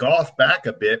Jared Goff back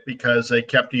a bit because they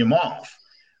kept him off.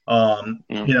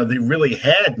 They really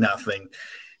had nothing.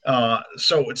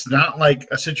 So it's not like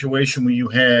a situation where you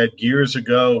had years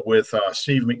ago with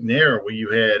Steve McNair, where you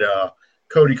had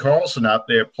Cody Carlson out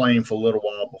there playing for a little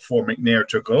while before McNair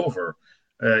took over.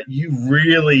 You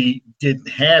really didn't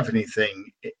have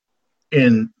anything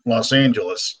in Los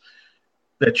Angeles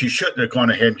that you shouldn't have gone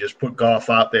ahead and just put Goff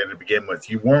out there to begin with.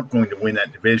 You weren't going to win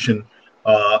that division.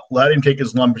 Let him take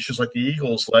his lumps, just like the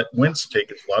Eagles let Wentz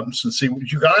take his lumps and see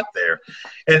what you got there.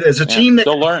 And as a team that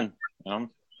they'll learn.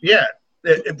 Yeah,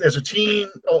 if there's a team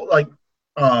like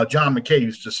John McKay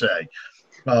used to say,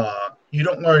 you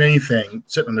don't learn anything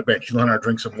sitting on the bench. You learn how to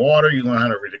drink some water. You learn how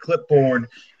to read a clipboard.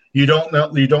 You don't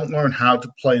learn how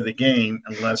to play the game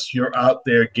unless you're out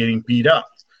there getting beat up.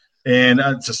 And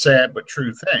it's a sad but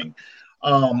true thing.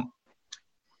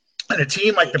 And a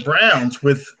team like the Browns,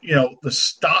 with the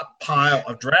stockpile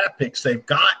of draft picks they've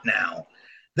got now,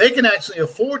 they can actually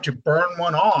afford to burn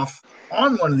one off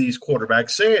on one of these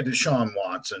quarterbacks, say a Deshaun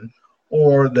Watson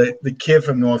or the kid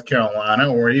from North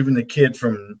Carolina or even the kid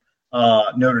from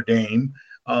Notre Dame.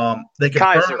 They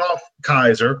can burn off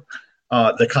Kaiser.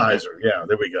 The Kaiser, yeah,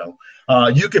 there we go.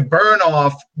 You could burn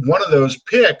off one of those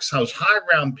picks, those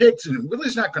high-round picks, and it really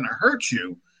is not going to hurt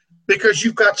you because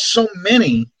you've got so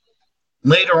many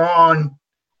later on,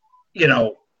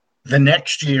 the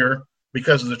next year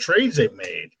because of the trades they've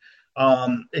made,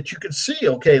 that you can see,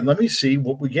 okay, let me see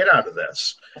what we get out of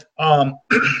this.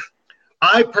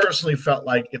 I personally felt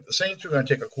like if the Saints were going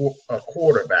to take a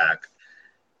quarterback,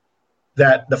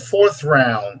 that the fourth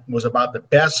round was about the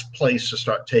best place to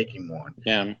start taking one.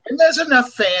 Yeah. And there's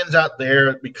enough fans out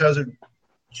there because of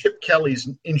Chip Kelly's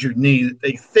injured knee that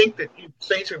they think that the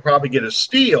Saints would probably get a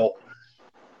steal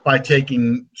by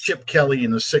taking Chip Kelly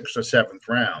in the 6th or 7th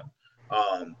round.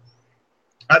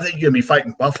 I think you're going to be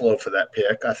fighting Buffalo for that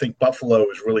pick. I think Buffalo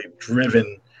is really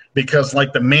driven because,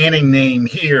 like the Manning name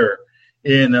here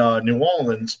in New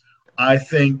Orleans, I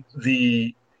think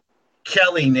the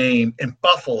Kelly name in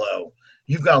Buffalo,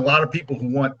 you've got a lot of people who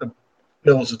want the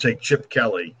Bills to take Chip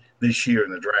Kelly this year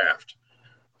in the draft.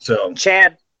 So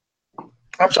Chad.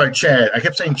 I'm sorry, Chad. I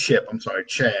kept saying Chip. I'm sorry,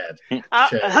 Chad.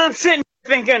 I'm sitting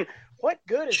thinking, what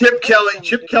good is Chip Kelly?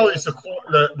 Chip Kelly's the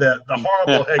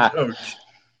horrible head coach.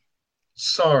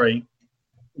 Sorry.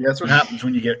 Yeah, that's what happens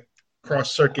when you get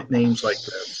cross-circuit names like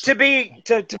this. To be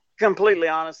completely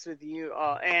honest with you,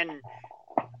 and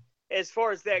as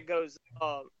far as that goes,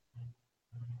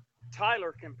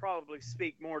 Tyler can probably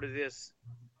speak more to this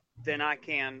than I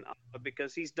can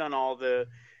because he's done all the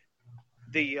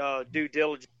due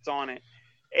diligence on it.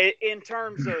 In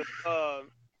terms of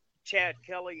Chad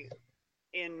Kelly,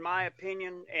 in my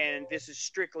opinion, and this is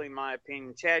strictly my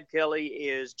opinion, Chad Kelly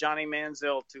is Johnny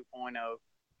Manziel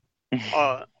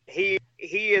 2.0. He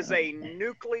is a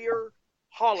nuclear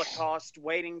holocaust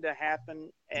waiting to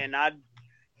happen, and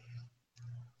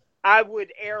I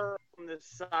would err on the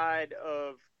side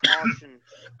of caution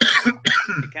when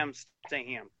it comes to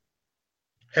him.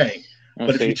 Hey,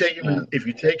 but if you take him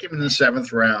in the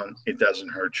 7th round, it doesn't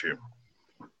hurt you.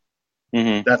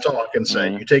 Mm-hmm. That's all I can say.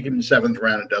 Mm-hmm. You take him in the 7th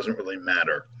round, it doesn't really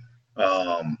matter.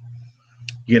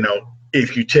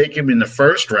 If you take him in the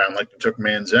 1st round, like you took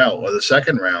Manziel, or the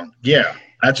 2nd round, yeah,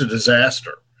 that's a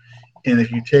disaster. And if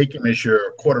you take him as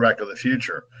your quarterback of the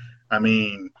future, I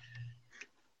mean,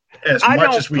 I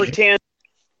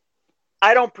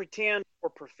don't pretend or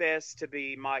profess to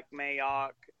be Mike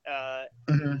Mayock,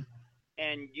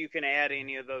 and you can add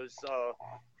any of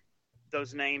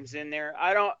those names in there.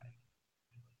 I don't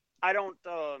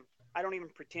even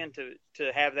pretend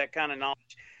to have that kind of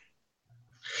knowledge.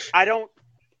 I don't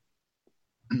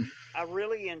I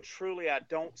really and truly, I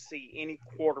don't see any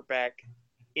quarterback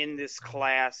in this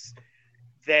class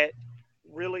that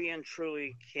really and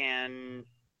truly can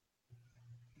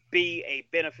be a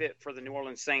benefit for the New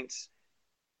Orleans Saints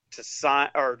to sign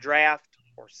or draft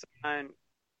or sign,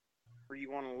 or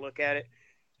you want to look at it.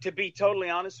 To be totally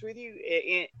honest with you,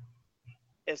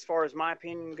 as far as my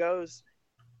opinion goes,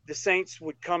 the Saints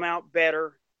would come out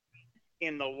better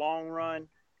in the long run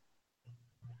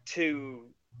to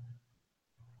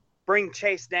bring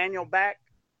Chase Daniel back.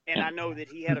 And I know that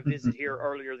he had a visit here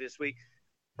earlier this week.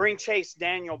 Bring Chase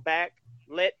Daniel back.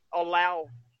 Allow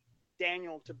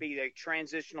Daniel to be a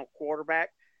transitional quarterback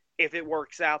if it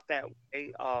works out that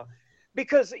way.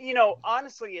 Because,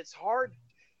 honestly, it's hard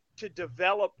to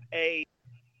develop a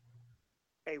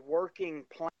working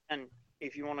plan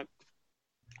if you want to.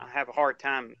 I have a hard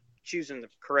time choosing the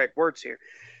correct words here.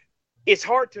 It's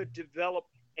hard to develop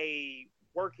a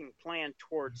working plan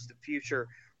towards the future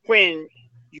when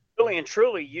you really and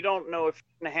truly you don't know if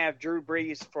you're going to have Drew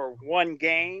Brees for one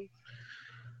game,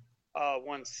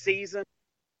 one season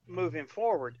moving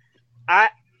forward.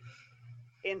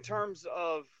 In terms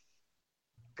of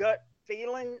gut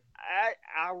feeling,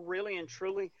 I really and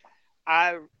truly,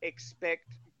 I expect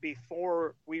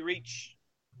before we reach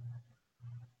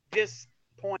this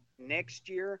point next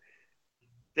year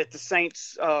that the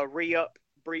Saints re-up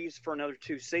Brees for another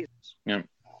 2 seasons. Yeah.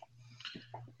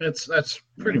 That's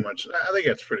pretty much. I think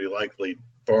that's pretty likely,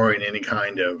 barring any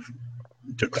kind of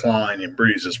decline in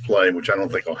Breeze's play, which I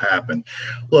don't think will happen.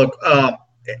 Look,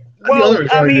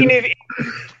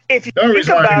 if you think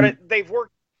about it, they've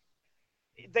worked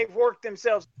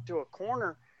themselves to a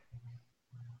corner.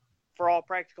 For all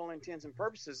practical intents and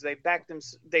purposes, they've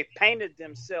painted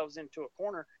themselves into a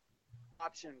corner.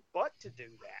 Option but to do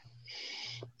that.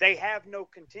 They have no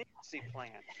contingency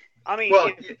plan. I mean,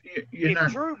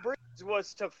 if Drew Brees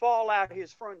was to fall out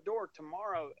his front door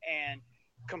tomorrow and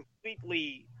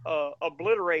completely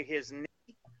obliterate his knee,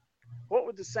 what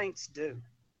would the Saints do?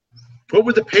 What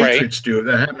would the Patriots do if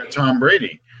that happened to Tom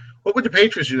Brady? What would the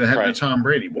Patriots do if that happened to Tom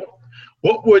Brady?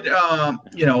 What would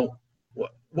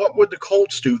what would the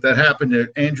Colts do if that happened to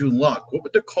Andrew Luck? What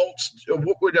would the Colts?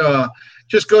 What would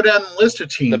just go down the list of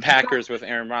teams? The Packers with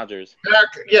Aaron Rodgers.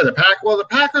 The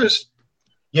Packers.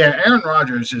 Yeah, Aaron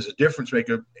Rodgers is a difference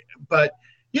maker. But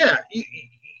yeah,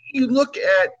 you look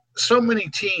at so many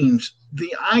teams.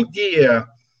 The idea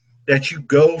that you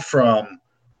go from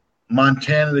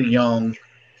Montana to Young,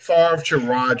 Favre to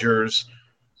Rodgers,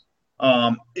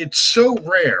 it's so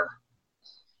rare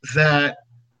that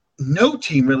no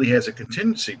team really has a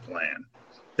contingency plan.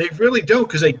 They really don't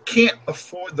because they can't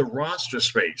afford the roster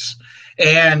space.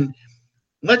 And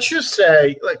let's just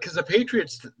say, because the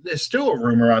Patriots, there's still a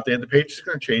rumor out there the Patriots are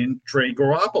going to trade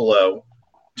Garoppolo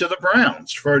to the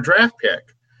Browns for a draft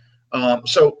pick.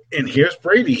 And here's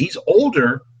Brady. He's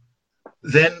older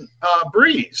than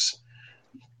Brees.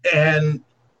 And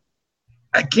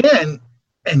again,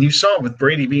 and you saw with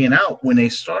Brady being out, when they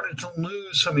started to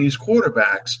lose some of these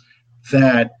quarterbacks,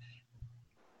 that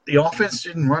the offense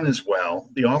didn't run as well.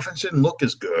 The offense didn't look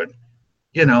as good,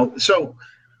 So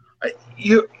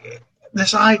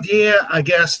this idea, I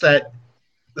guess, that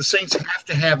the Saints have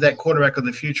to have that quarterback of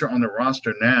the future on the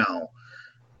roster now,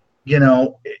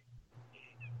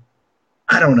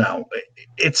 I don't know.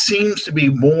 It seems to be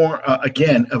more,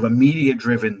 again, of a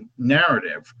media-driven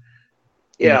narrative.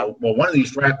 Yeah. One of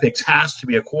these draft picks has to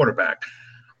be a quarterback.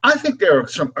 I think there are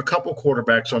a couple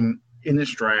quarterbacks in this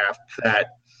draft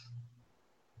that,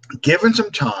 given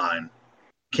some time,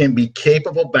 can be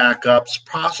capable backups,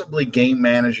 possibly game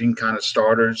managing kind of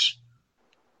starters.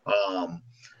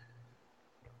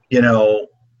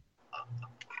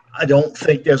 I don't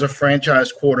think there's a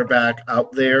franchise quarterback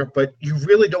out there, but you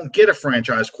really don't get a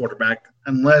franchise quarterback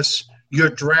unless you're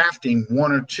drafting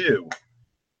one or two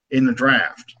in the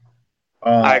draft.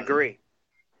 I agree.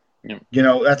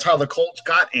 That's how the Colts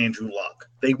got Andrew Luck.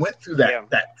 They went through that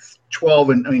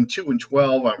 2 and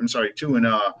 12. I'm sorry, 2 and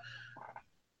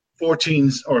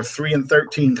 14 or 3 and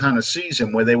 13 kind of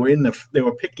season where they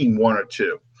were picking one or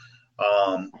two.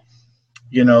 That's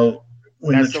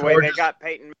the way they got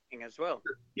Peyton Manning as well.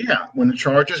 Yeah, when the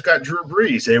Chargers got Drew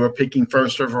Brees, they were picking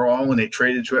first overall when they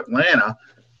traded to Atlanta,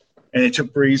 and they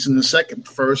took Brees in the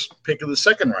first pick of the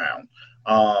second round.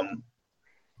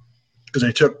 Because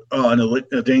they took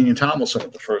Daniel Tomlinson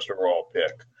with the first overall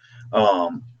pick.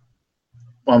 I'm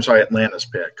sorry, Atlanta's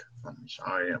pick. I'm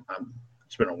sorry,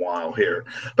 it's been a while here.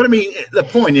 But I mean, the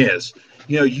point is,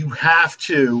 you have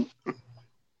to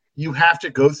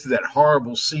go through that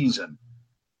horrible season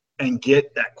and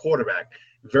get that quarterback.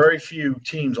 Very few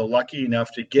teams are lucky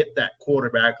enough to get that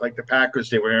quarterback like the Packers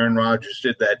did, where Aaron Rodgers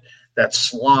did that that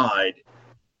slide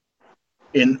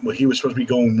in when he was supposed to be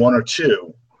going 1 or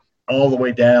 2, all the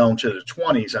way down to the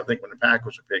 20s, I think, when the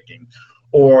Packers were picking.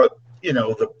 Or,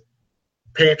 the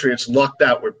Patriots lucked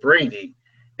out with Brady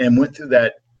and went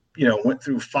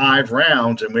through 5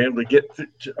 rounds and were able to get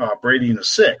Brady in the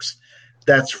 6th.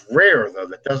 That's rare, though.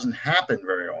 That doesn't happen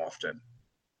very often.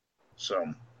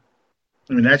 So,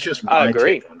 that's just my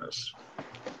take on this.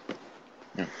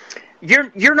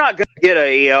 You're not going to get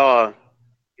a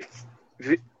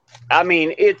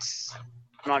it's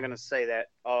 – I'm not going to say that.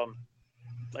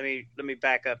 Let me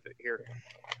back up here.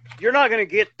 You're not going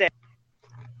to get that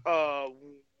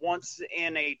once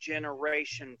in a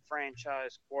generation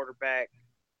franchise quarterback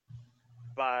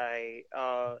by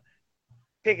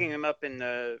picking him up in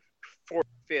the 4th,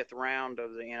 5th round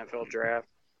of the NFL draft.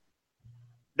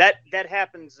 That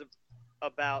happens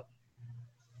about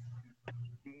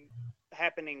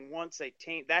happening once a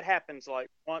team. That happens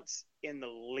like once in the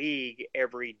league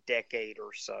every decade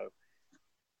or so.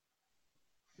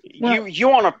 Well, you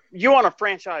want a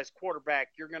franchise quarterback,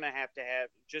 you're going to have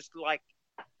just like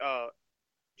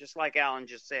Alan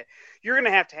just said, you're going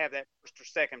to have that 1st or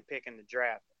 2nd pick in the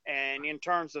draft. And in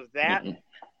terms of that,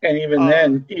 and even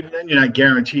then you're not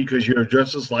guaranteed, because you're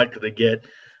just as likely to get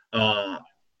what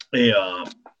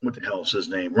the hell is his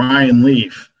name, Ryan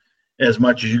Leaf, as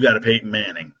much as you got to Peyton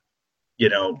Manning.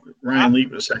 Ryan Leaf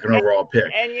was 2nd overall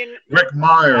pick. And Rick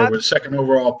Meyer was 2nd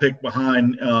overall pick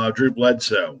behind Drew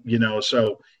Bledsoe.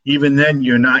 So even then,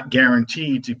 you're not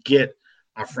guaranteed to get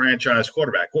a franchise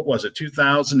quarterback. What was it?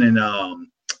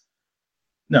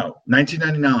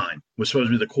 1999 was supposed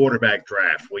to be the quarterback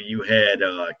draft, where you had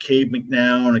Cade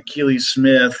McNown, Achilles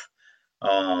Smith,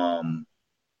 Donovan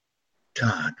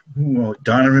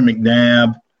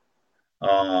McNabb.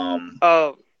 Donovan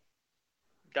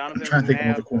I'm trying to think of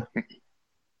all the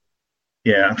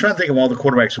I'm trying to think of all the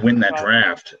quarterbacks who win that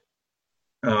draft.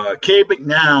 Cade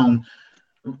McNown,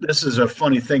 this is a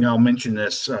funny thing. I'll mention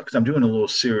this because I'm doing a little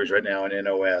series right now in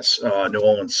NOS, New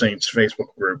Orleans Saints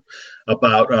Facebook group,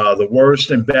 about the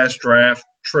worst and best draft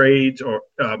trades, or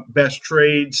best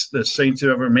trades the Saints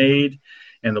have ever made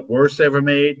and the worst ever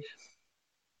made.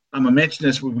 I'm going to mention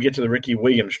this when we get to the Ricky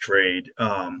Williams trade.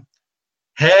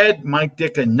 Had Mike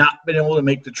Ditka not been able to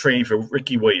make the trade for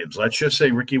Ricky Williams, let's just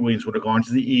say Ricky Williams would have gone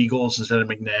to the Eagles instead of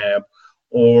McNabb,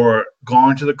 or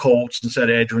gone to the Colts instead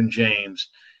of Edgerrin James,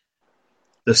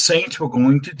 the Saints were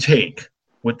going to take,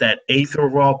 with that 8th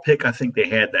overall pick, I think they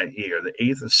had that year, the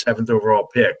 8th or 7th overall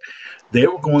pick, they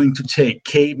were going to take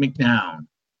Cade McNown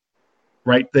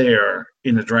right there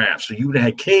in the draft. So you would have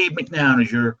had Cade McNown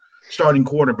as your starting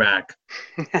quarterback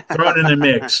thrown in the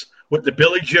mix with the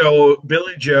Billy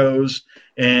Joes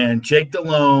and Jake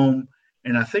Delhomme,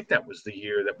 and I think that was the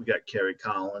year that we got Kerry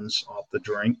Collins off the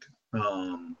drink.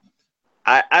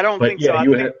 I don't think so. I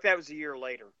think that was a year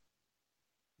later.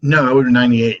 No, it would have been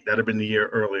 98. That'd have been the year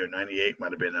earlier. 98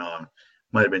 might have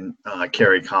been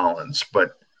Kerry Collins.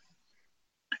 But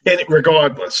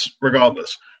regardless,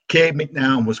 Cade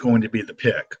McNown was going to be the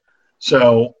pick.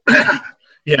 So,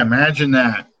 imagine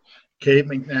that. Cade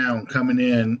McNown coming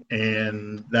in,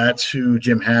 and that's who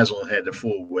Jim Haslett had to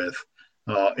fool with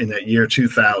in that year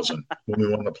 2000 when we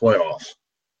won the playoff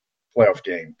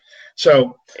game.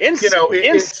 So,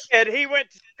 instead he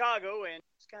went to Chicago and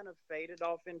just kind of faded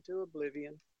off into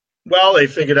oblivion. Well, they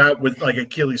figured out with like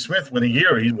Achilles Smith within a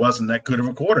year he wasn't that good of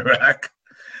a quarterback.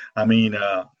 I mean,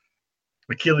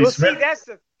 Achilles Smith. See, that's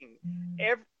the thing.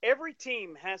 Every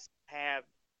team has to have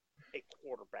a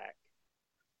quarterback,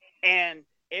 and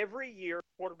every year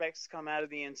quarterbacks come out of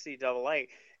the NCAA,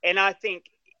 and I think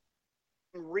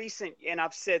and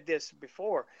I've said this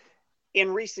before,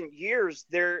 in recent years,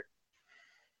 their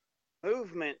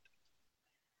movement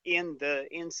in the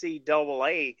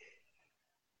NCAA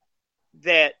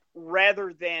that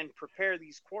rather than prepare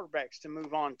these quarterbacks to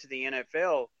move on to the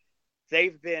NFL,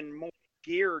 they've been more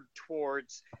geared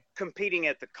towards competing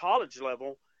at the college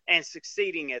level and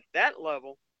succeeding at that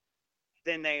level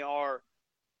than they are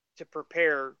to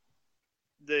prepare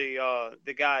the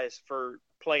guys for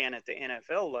playing at the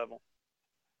NFL level.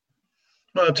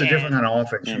 Well, it's a different kind of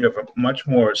offense. You have a much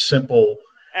more simple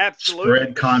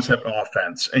spread concept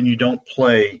offense, and you don't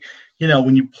play,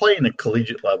 when you play in the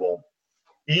collegiate level,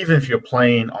 even if you're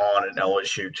playing on an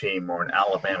LSU team or an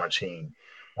Alabama team,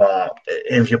 and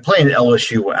if you're playing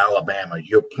LSU or Alabama,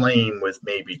 you're playing with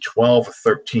maybe 12 or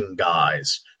 13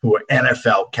 guys who are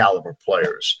NFL caliber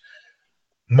players.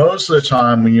 Most of the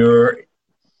time when you're a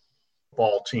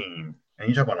ball team and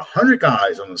you talk about 100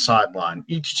 guys on the sideline,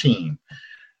 each team,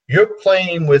 you're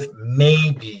playing with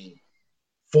maybe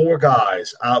 4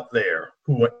 guys out there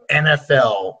who are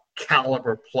NFL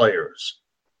caliber players.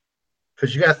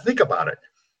 because you got to think about it.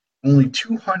 Only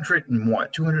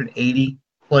 280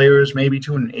 players, maybe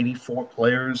 284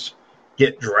 players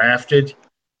get drafted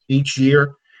each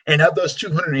year. And of those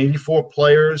 284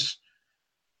 players,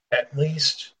 at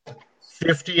least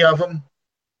 50 of them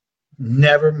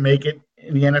never make it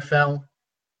in the NFL.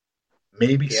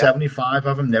 Maybe 75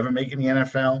 of them never make it in the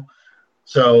NFL.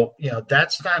 So,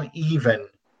 that's not even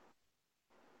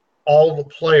all the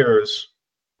players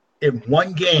in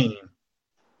one game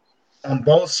on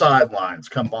both sidelines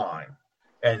combined.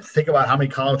 And think about how many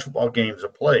college football games are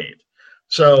played.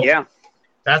 So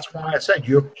that's why I said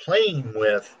you're playing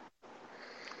with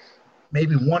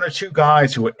maybe one or two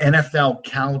guys who are NFL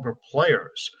caliber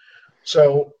players.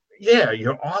 So,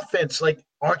 your offense, like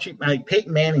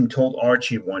Peyton Manning told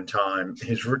Archie one time,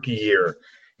 his rookie year,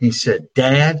 he said,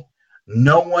 "Dad,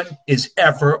 no one is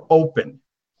ever open."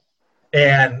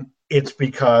 And it's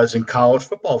because in college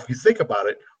football, if you think about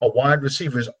it, a wide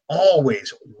receiver is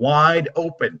always wide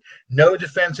open. No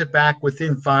defensive back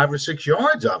within 5 or 6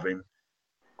 yards of him.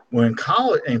 When in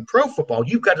college and pro football,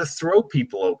 you've got to throw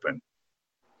people open.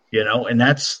 And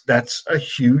that's a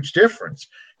huge difference.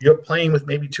 You're playing with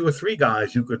maybe 2 or 3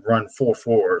 guys who could run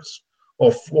 4.4s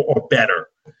or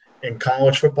better. In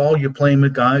college football, you're playing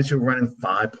with guys who are running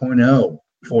 5.0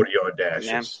 40-yard dashes.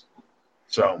 Yeah.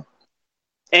 So,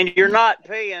 and you're not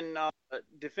paying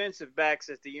defensive backs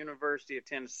at the University of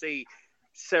Tennessee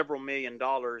several $1 million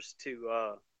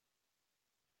to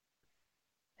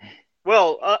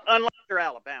unless they're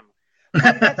Alabama.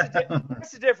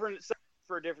 That's a different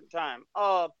for a different time.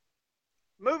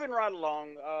 Moving right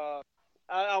along,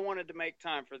 I wanted to make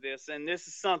time for this, and this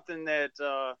is something that,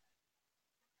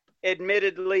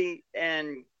 admittedly,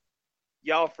 and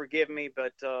y'all forgive me,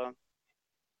 but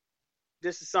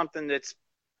this is something that's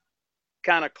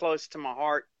kind of close to my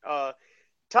heart.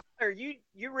 Tyler,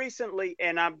 you recently,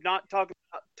 and I'm not talking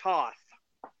about Toth.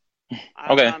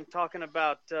 Okay. I'm talking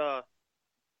about that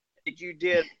you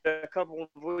did a couple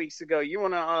of weeks ago. You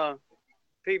want to,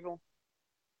 people?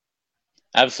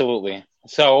 Absolutely.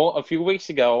 So a few weeks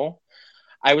ago,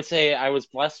 I would say I was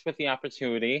blessed with the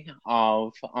opportunity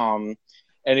of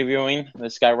interviewing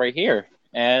this guy right here.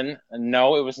 And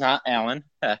no, it was not Alan,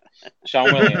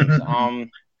 Sean Williams.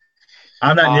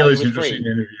 I'm not nearly as interested in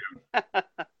interview.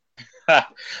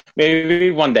 Maybe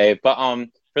one day. But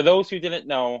for those who didn't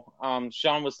know,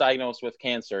 Sean was diagnosed with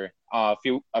cancer a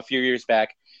few years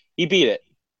back. He beat it.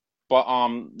 But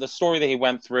the story that he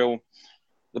went through,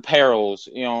 the perils,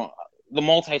 the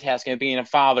multitasking of being a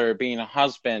father, being a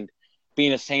husband,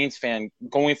 being a Saints fan,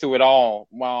 going through it all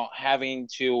while having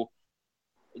to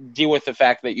deal with the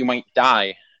fact that you might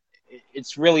die.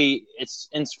 It's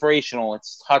inspirational.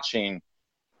 It's touching.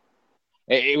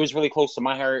 It was really close to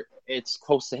my heart. It's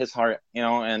close to his heart,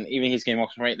 and even he's getting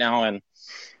emotional right now. And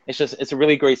it's a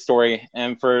really great story.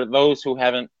 And for those who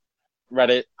haven't read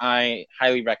it, I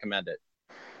highly recommend it.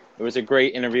 It was a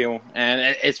great interview,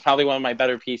 and it's probably one of my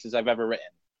better pieces I've ever written.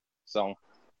 So,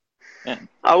 yeah.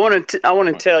 I want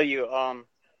to tell you,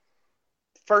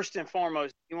 first and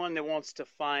foremost, anyone that wants to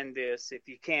find this, if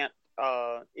you can't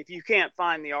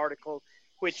find the article,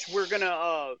 which we're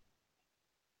gonna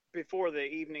before the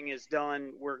evening is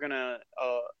done, we're gonna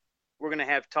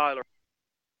have Tyler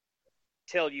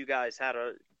tell you guys how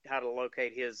to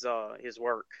locate his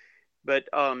work. But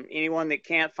anyone that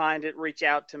can't find it, reach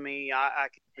out to me. I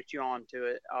can put you on to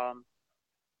it.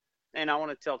 And I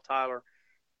want to tell Tyler,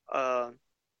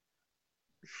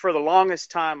 for the longest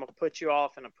time, I'll put you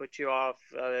off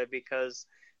because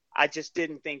I just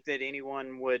didn't think that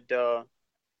anyone would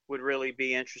really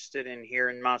be interested in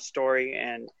hearing my story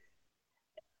and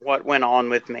what went on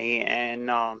with me. And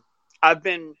I've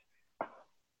been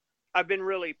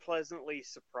really pleasantly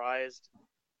surprised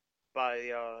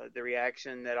by the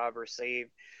reaction that I've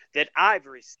received. And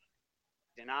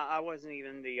I wasn't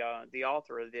even the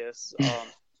author of this.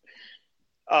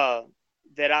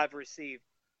 That I've received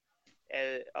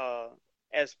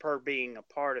as per being a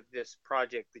part of this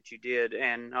project that you did.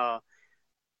 And I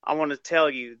want to tell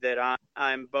you that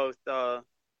I'm both blown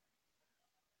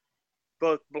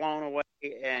away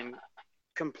and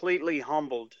completely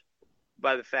humbled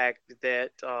by the fact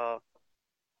that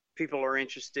people are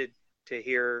interested to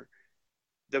hear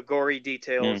the gory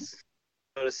details,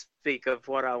 so to speak, of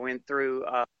what I went through.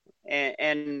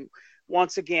 And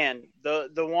once again, the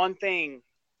one thing,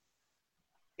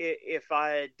 if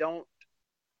I don't,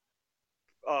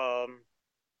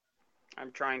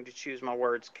 I'm trying to choose my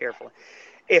words carefully.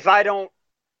 If I don't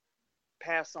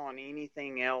pass on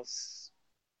anything else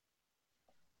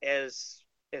as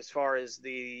far as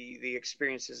the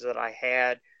experiences that I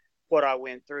had, what I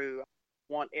went through, I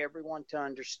want everyone to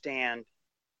understand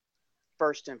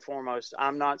first and foremost,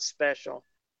 I'm not special.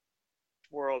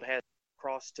 The world has a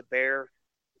cross to bear.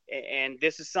 And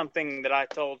this is something that I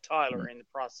told Tyler in the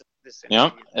process of this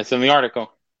interview. Yeah, it's in the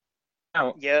article.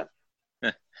 Oh. Yeah.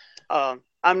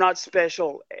 I'm not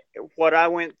special. What I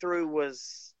went through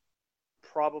was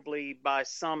probably, by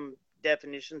some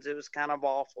definitions, it was kind of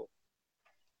awful.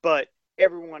 But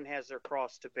everyone has their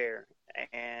cross to bear.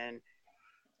 And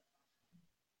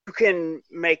you can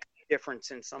make a difference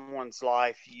in someone's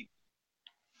life. You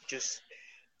just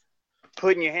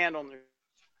putting your hand on their,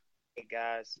 hey,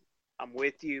 guys, I'm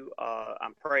with you.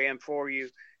 I'm praying for you.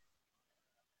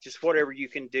 Just whatever you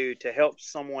can do to help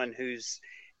someone who's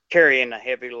carrying a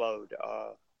heavy load.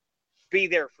 Be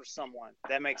there for someone.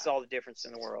 That makes all the difference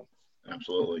in the world.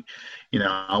 Absolutely.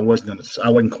 I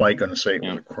wasn't quite going to say it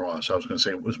was a cross. I was going to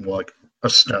say it was more like a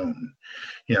stone.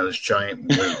 This giant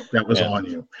weight that was on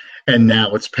you, and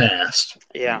now it's past.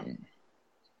 Yeah.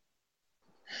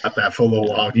 Up that for a little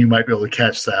while, you might be able to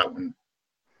catch that one.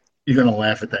 You're going to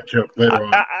laugh at that joke later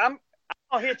on. I'm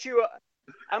going to hit you up.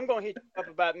 I'm going to hit you up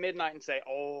about midnight and say,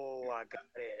 "Oh, I got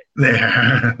it."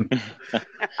 There.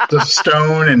 The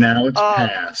stone, and now it's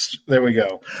past. There we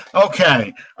go.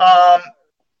 Okay. All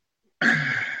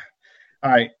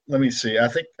right. Let me see. I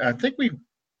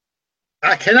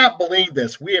cannot believe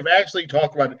this. We have actually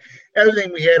talked about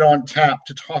everything we had on tap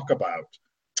to talk about.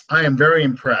 I am very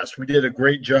impressed. We did a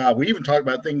great job. We even talked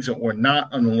about things that were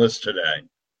not on the list today.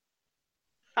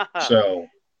 So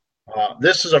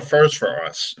this is a first for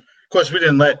us. Of course, we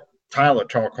didn't let Tyler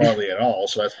talk hardly at all,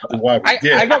 so that's why we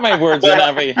did. I got my words in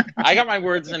every. I got my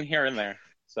words in here and there.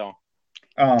 So,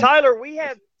 Tyler, we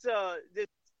have this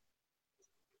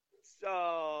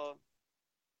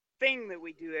thing that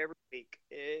we do every week.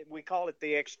 We call it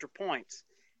the extra points.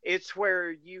 It's where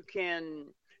you can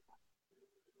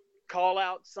call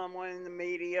out someone in the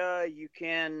media. You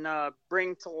can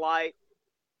bring to light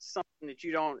something that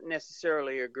you don't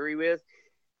necessarily agree with.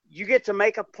 You get to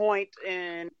make a point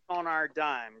on our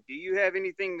dime. Do you have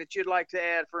anything that you'd like to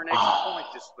add for an extra point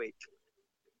this week?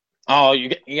 Oh,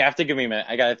 you have to give me a minute.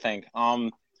 I got to think.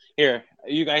 Here,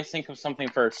 you guys think of something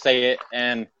first. Say it,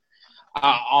 and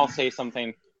I'll say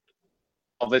something.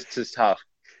 Oh, this is tough.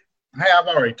 Hey, I've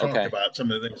already talked about some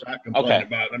of the things I complained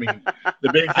about. I mean,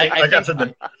 the big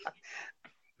thing,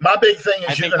 my big thing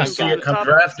is you're going to see it come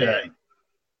draft day.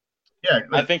 Yeah,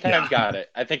 I've got it.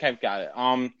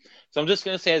 So I'm just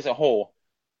going to say as a whole,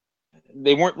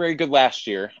 they weren't very good last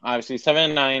year. Obviously,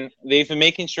 7-9. They've been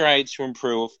making strides to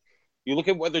improve. You look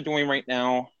at what they're doing right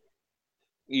now.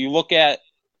 You look at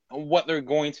what they're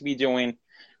going to be doing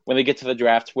when they get to the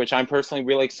draft, which I'm personally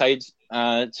really excited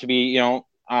to be,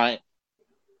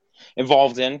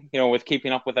 involved in, with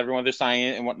keeping up with everyone they're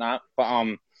signing and whatnot.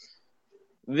 But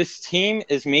this team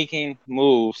is making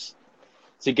moves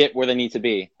to get where they need to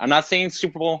be. I'm not saying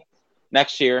Super Bowl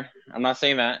next year. I'm not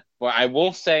saying that. But I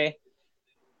will say,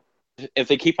 if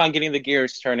they keep on getting the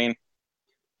gears turning,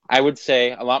 I would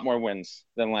say a lot more wins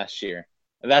than last year.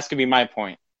 That's going to be my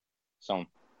point. So,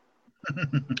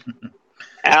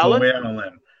 Alan? Way out on a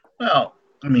limb. Well,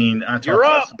 I mean, I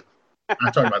talked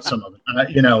about some of it.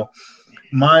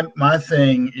 My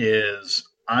thing is,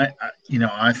 I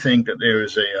think that there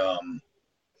is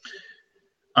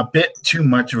a bit too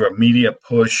much of a media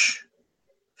push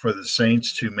for the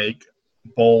Saints to make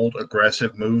bold,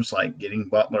 aggressive moves like getting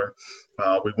Butler.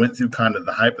 We went through kind of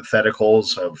the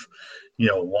hypotheticals of,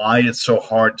 why it's so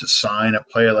hard to sign a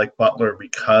player like Butler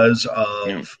because of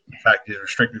the fact he's a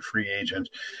restricted free agent,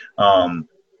 and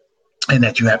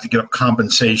that you have to give up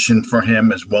compensation for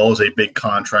him as well as a big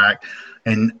contract.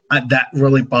 And that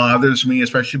really bothers me,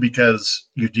 especially because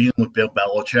you're dealing with Bill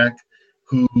Belichick,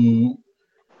 who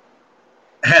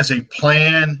has a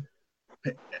plan.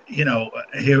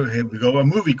 Here we go, a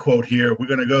movie quote here. We're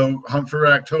going to go hunt for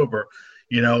October,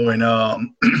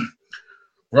 and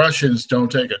Russians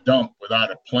don't take a dump without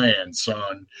a plan,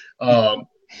 son. Bill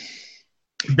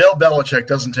Belichick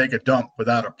doesn't take a dump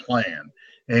without a plan.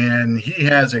 And he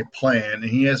has a plan, and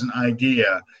he has an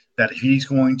idea that if he's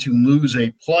going to lose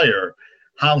a player,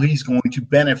 how he's going to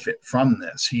benefit from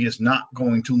this. He is not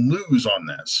going to lose on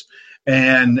this.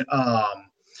 And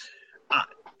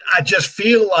I just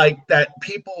feel like that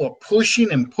people are pushing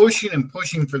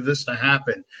for this to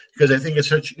happen because I think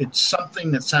it's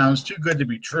something that sounds too good to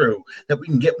be true, that we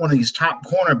can get one of these top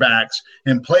cornerbacks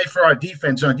and play for our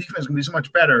defense. And our defense is going to be so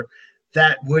much better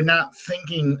that we're not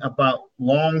thinking about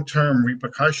long-term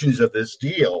repercussions of this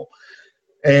deal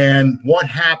and what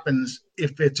happens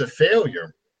if it's a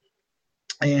failure.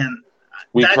 And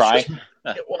we cry.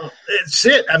 Well, it's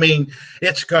it. I mean,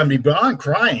 it's going to be beyond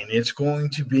crying. It's going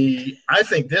to be – I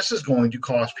think this is going to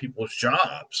cost people's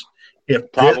jobs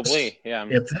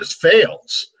if this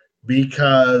fails,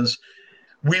 because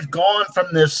we've gone from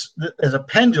this as a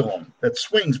pendulum that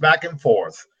swings back and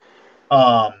forth.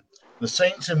 The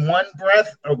Saints in one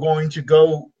breath are going to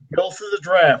go through the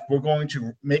draft. We're going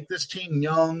to make this team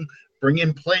young, bring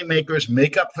in playmakers,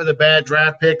 make up for the bad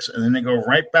draft picks, and then they go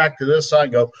right back to this side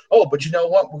and go, oh, but you know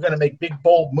what? We're going to make big,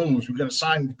 bold moves. We're going to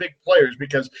sign big players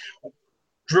because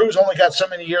Drew's only got so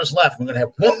many years left. We're going to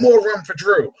have one more run for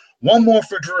Drew, one more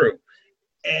for Drew.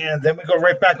 And then we go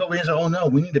right back over here and say, oh, no,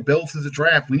 we need to build through the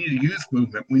draft. We need a youth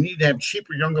movement. We need to have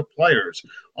cheaper, younger players,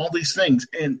 all these things.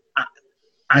 And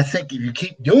I think if you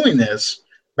keep doing this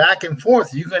back and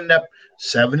forth, you can end up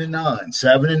 7-9,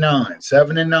 7-9,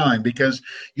 7-9, because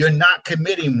you're not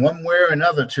committing one way or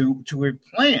another to a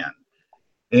plan.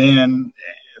 And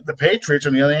the Patriots,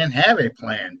 on the other hand, have a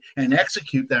plan and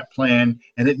execute that plan,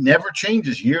 and it never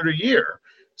changes year to year.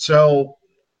 So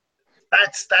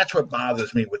that's what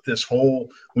bothers me with this whole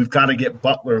we've got to get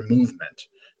Butler movement.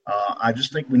 I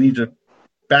just think we need to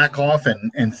back off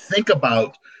and think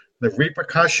about the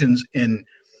repercussions and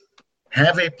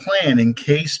have a plan in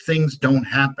case things don't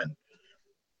happen.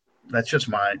 That's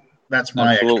my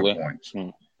Absolutely. extra points.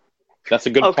 That's a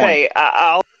good point. Okay,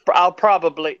 I'll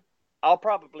probably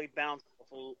bounce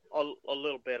a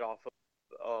little bit off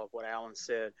of what Alan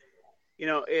said. You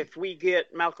know, if we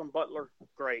get Malcolm Butler,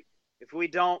 great. If we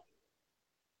don't,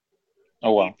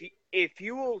 oh well. If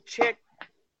you will check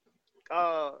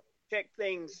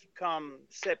things come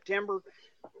September,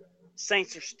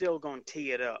 Saints are still going to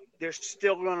tee it up. They're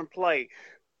still going to play.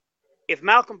 If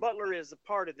Malcolm Butler is a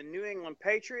part of the New England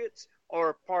Patriots or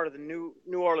a part of the New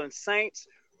Orleans Saints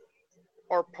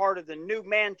or part of the New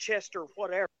Manchester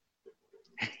whatever,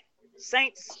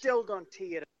 Saints still going to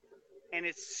tee it up, and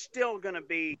it's still going to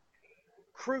be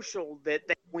crucial that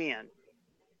they win.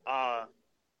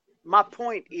 My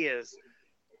point is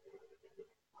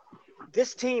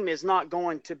this team is not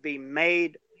going to be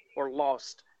made or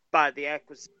lost by the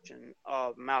acquisition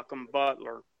of Malcolm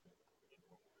Butler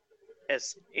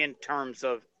as in terms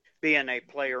of being a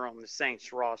player on the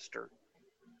Saints roster.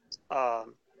 The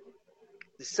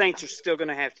Saints are still going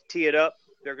to have to tee it up.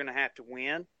 They're going to have to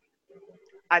win.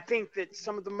 I think that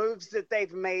some of the moves that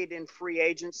they've made in free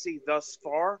agency thus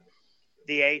far,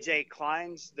 the A.J.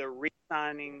 Kleins, the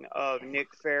re-signing of Nick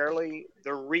Fairley,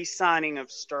 the re-signing of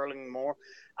Sterling Moore,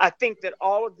 I think that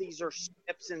all of these are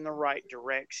steps in the right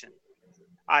direction.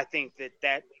 I think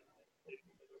that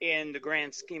in the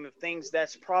grand scheme of things,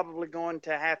 that's probably going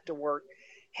to have to work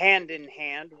hand in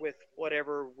hand with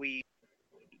whatever we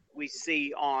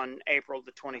see on April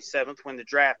the 27th when the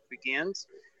draft begins.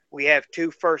 We have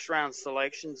 2 first-round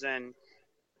selections, and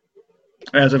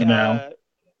as of now,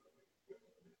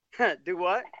 do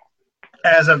what?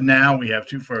 As of now, we have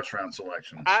 2 first-round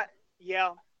selections.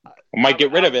 We might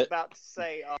get rid of it. I was about to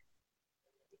say,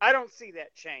 I don't see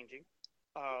that changing.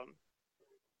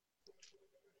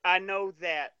 I know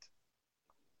that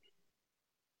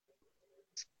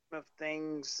of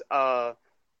things, the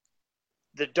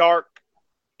dark,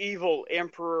 evil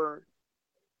emperor,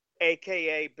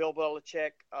 a.k.a. Bill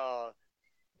Belichick,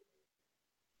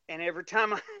 and every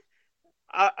time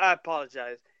I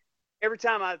apologize. Every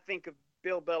time I think of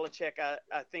Bill Belichick, I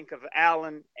think of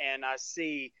Allen, and I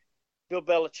see Bill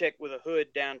Belichick with a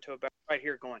hood down to about right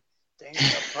here going, things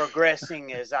are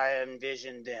progressing as I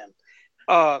envisioned them.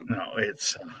 No,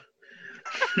 it's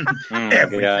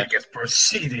everything is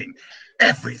proceeding.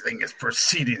 Everything is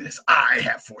proceeding as I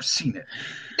have foreseen it.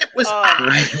 It was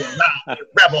I who allowed the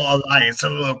Rebel Alliance a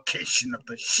location of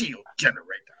the shield generator.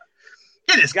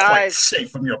 It is quite safe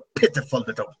from your pitiful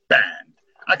little band.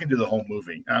 I can do the whole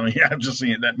movie. I mean, I've just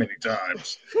seen it that many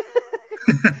times.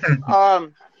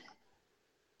 Want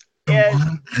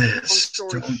this,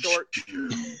 don't you?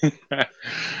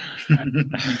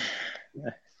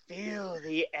 Feel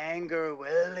the anger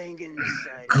welling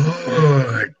inside.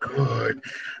 Good.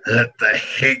 Let the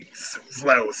hate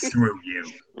flow through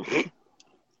you.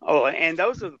 Oh, and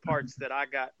those are the parts that I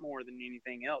got more than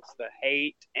anything else. The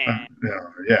hate and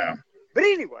yeah. But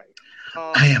anyway,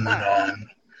 I am unarmed.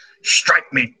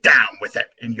 Strike me down with it,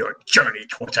 and your journey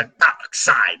towards a dark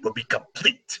side will be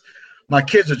complete. My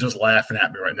kids are just laughing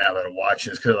at me right now that are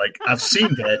watching this because, I've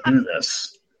seen Dad do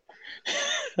this.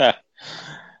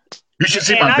 You should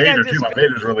see my Vader, too. My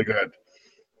Vader's really good.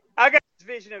 I got this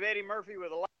vision of Eddie Murphy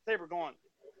with a lightsaber going.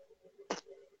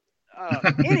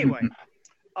 Anyway.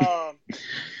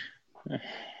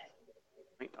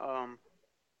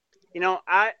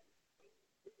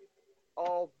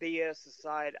 All BS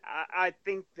aside, I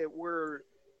think that we're,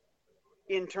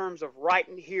 in terms of right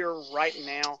here, right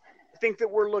now, I think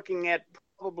that we're looking at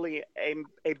probably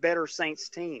a better Saints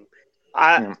team.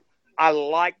 I I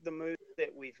like the moves that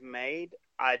we've made.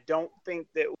 I don't think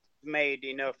that we've made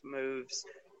enough moves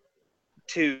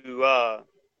to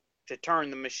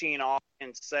turn the machine off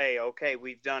and say, okay,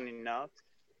 we've done enough.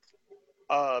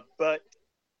 But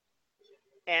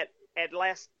at the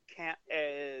last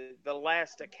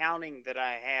accounting that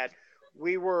I had,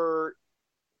 we were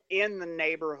in the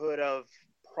neighborhood of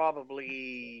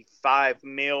probably $5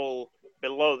 million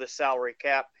below the salary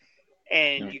cap.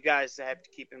 And you guys have to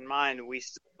keep in mind, we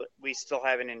still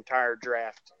have an entire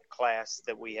draft class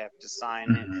that we have to sign.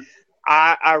 Mm-hmm. And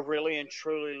I really and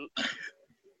truly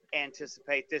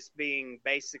anticipate this being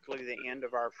basically the end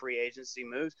of our free agency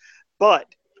moves. But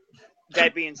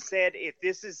that being said, if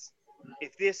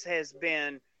this has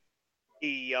been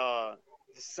the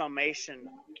summation of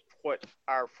what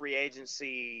our free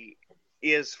agency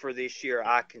is for this year,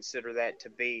 I consider that to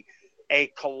be a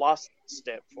colossal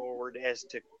step forward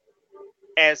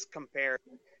as compared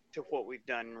to what we've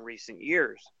done in recent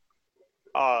years.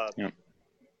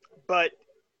 But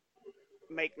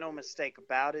make no mistake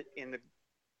about it, in the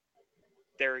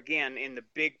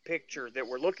big picture that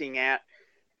we're looking at,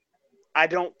 I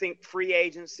don't think free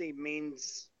agency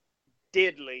means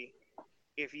diddly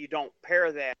if you don't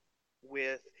pair that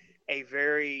with a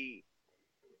very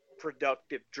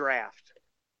productive draft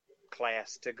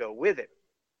class to go with it.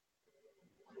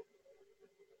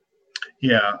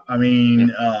 Yeah, I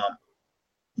mean,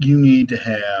 you need to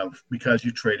have, because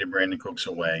you traded Brandon Cooks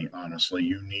away, honestly,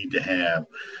 you need to have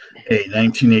a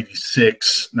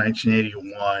 1986,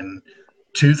 1981,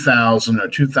 2000 or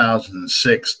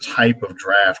 2006 type of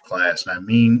draft class.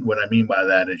 And what I mean by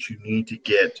that is you need to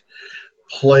get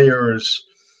players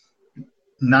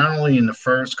not only in the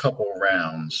first couple of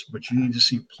rounds, but you need to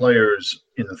see players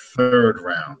in the third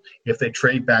round. If they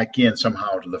trade back in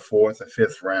somehow to the fourth or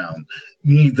fifth round,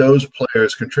 you need those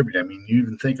players contribute. I mean, you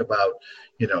even think about,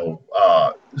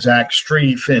 Zach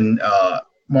Strief and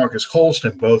Marcus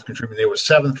Colston both contributed. They were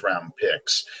seventh round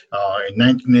picks. In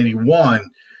 1981,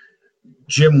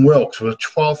 Jim Wilkes was a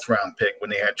 12th round pick when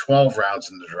they had 12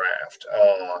 rounds in the draft.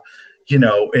 In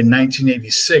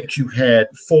 1986, you had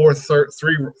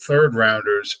three third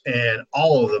rounders, and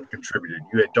all of them contributed.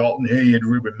 You had Dalton Hilliard,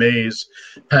 Ruben Mays,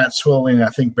 Pat Swilling, and I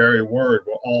think Barry Word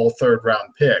were all third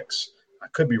round picks. I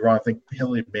could be wrong. I think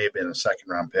Hilliard may have been a second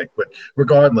round pick, but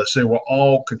regardless, they were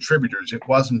all contributors. It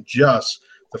wasn't just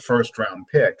the first round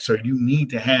pick. So you need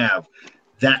to have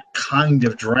that kind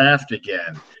of draft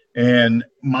again. And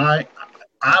I'm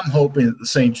hoping that the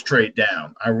Saints trade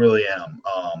down. I really am.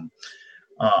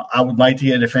 I would like to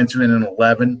get a defensive end in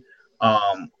 11.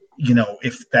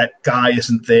 If that guy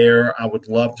isn't there, I would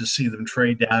love to see them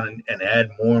trade down and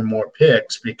add more and more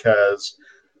picks, because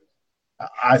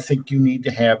I think you need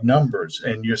to have numbers.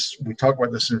 And we talk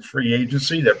about this in free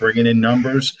agency. They're bringing in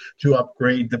numbers to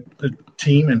upgrade the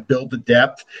team and build the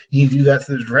depth. You need to do that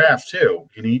for the draft too.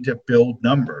 You need to build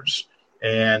numbers.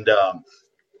 And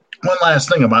one last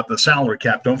thing about the salary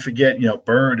cap. Don't forget,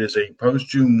 Bird is a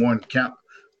post-June 1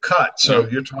 cut. So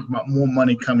you're talking about more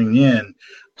money coming in.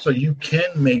 So you can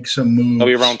make some moves. It'll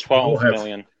be around $12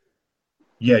 million.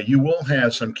 Yeah, you will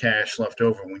have some cash left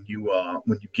over when you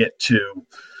get to,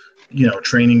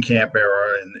 training camp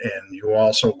era, and you're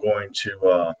also going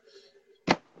to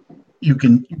you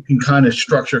can kind of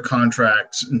structure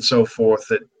contracts and so forth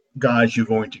that guys you're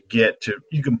going to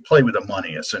you can play with the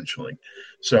money essentially.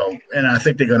 So, and I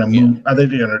think they're going to move. Yeah. I think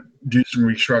they're going to do some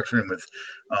restructuring with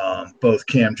both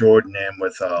Cam Jordan and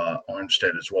with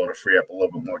Armstead as well to free up a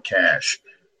little bit more cash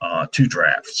to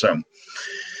draft. So,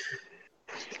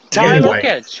 Tyler, look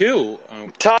at it too.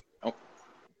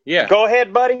 Yeah, go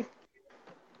ahead, buddy.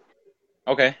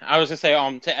 Okay, I was gonna say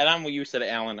to add on what you said,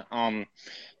 Alan.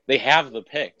 They have the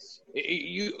picks.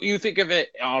 You think of it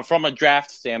from a draft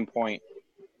standpoint,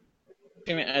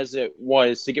 as it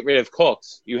was to get rid of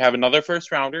Cooks. You have another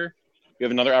first rounder. You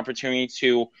have another opportunity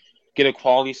to get a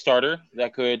quality starter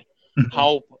that could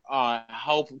help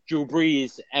Drew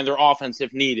Brees and their offense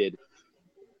if needed.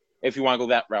 If you want to go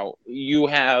that route, you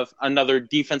have another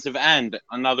defensive end,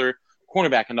 another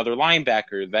cornerback, another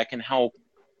linebacker that can help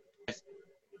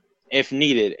if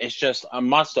needed. It's just a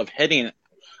must of hitting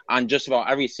on just about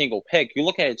every single pick. You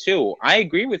look at it too. I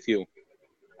agree with you,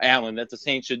 Alan, that the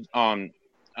Saints should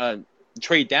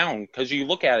trade down, because you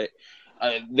look at it,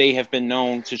 they have been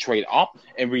known to trade up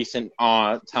in recent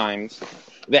times.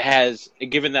 That has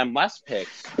given them less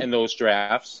picks in those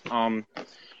drafts.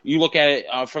 You look at it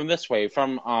from this way,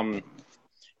 from an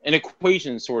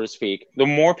equation, so to speak. The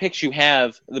more picks you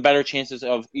have, the better chances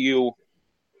of you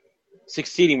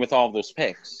succeeding with all of those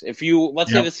picks. If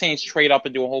let's say the Saints trade up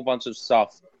and do a whole bunch of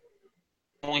stuff,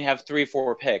 only have 3 or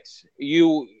 4 picks,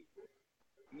 you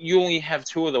you only have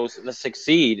 2 of those that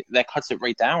succeed, that cuts it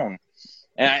right down.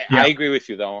 And I agree with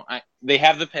you, though. They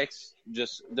have the picks.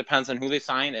 Just depends on who they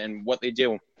sign and what they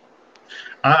do.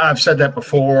 I've said that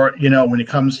before, when it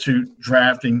comes to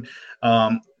drafting.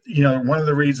 One of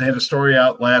the reasons I had a story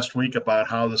out last week about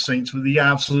how the Saints were the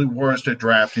absolute worst at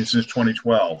drafting since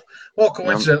 2012. Well,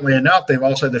 coincidentally enough, they've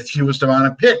also had the fewest amount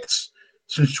of picks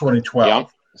since 2012. Yep.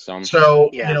 So,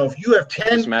 if you have 10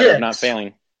 it's a matter picks, of not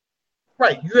failing.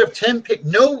 Right, you have 10 picks,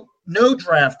 no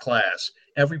draft class,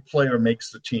 every player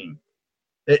makes the team.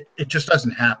 It just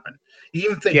doesn't happen.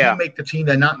 Even if they do make the team,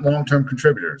 they're not long-term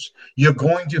contributors. You're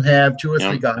going to have 2 or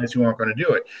 3 guys who aren't going to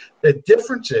do it. The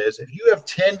difference is if you have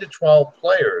 10 to 12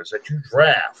 players that you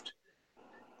draft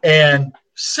and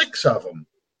 6 of them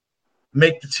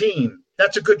make the team,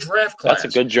 that's a good draft class.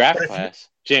 That's a good draft class.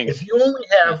 If you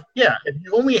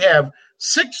only have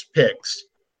 6 picks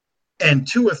and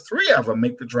 2 or 3 of them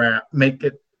make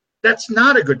it, that's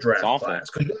not a good draft class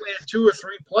because you only have 2 or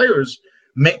 3 players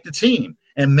make the team.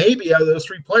 And maybe out of those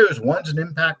 3 players, one's an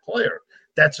impact player.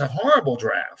 That's a horrible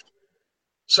draft.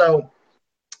 So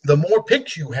the more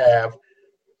picks you have,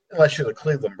 unless you're the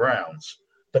Cleveland Browns,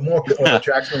 or the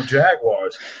Jacksonville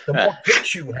Jaguars, the more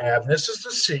picks you have, and this is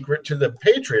the secret to the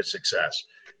Patriots' success,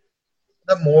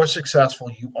 the more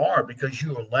successful you are because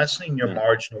you are lessening your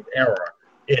margin of error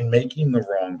in making the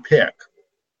wrong pick.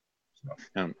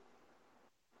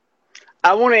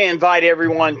 I want to invite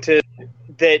everyone to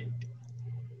that.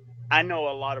 I know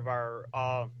a lot of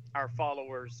our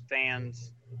followers,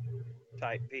 fans,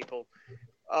 type people.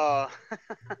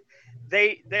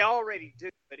 They already do,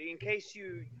 but in case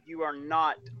you are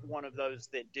not one of those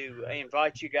that do, I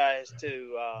invite you guys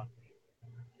to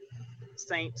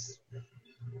Saints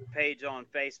page on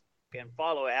Facebook and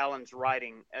follow Alan's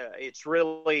writing. It's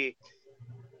really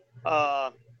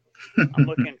I'm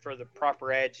looking for the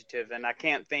proper adjective and I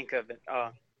can't think of it.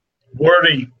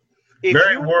 Wordy.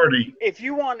 Very wordy. If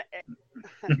you want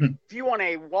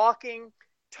a walking,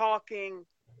 talking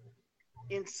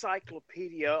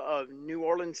encyclopedia of New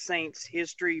Orleans Saints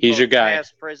history, he's your guy,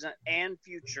 past, present, and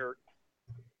future,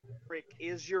 Rick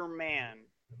is your man.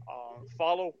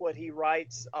 Follow what he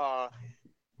writes.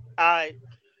 I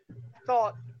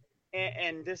thought,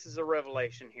 and this is a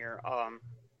revelation here.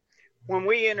 When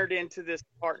we entered into this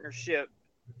partnership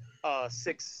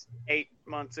 6-8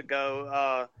 months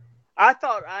ago, I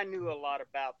thought I knew a lot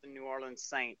about the New Orleans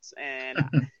Saints, and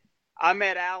I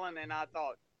met Alan, and I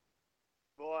thought,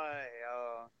 boy,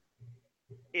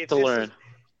 if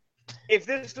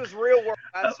this was real work,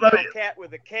 I'd spell cat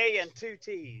with a K and 2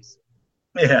 T's.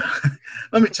 Yeah,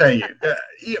 let me tell you,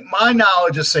 my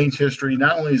knowledge of Saints history,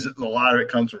 not only is it a lot of it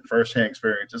comes from firsthand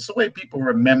experience, it's the way people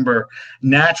remember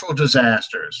natural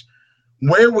disasters.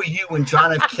 Where were you when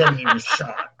John F. Kennedy was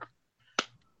shot?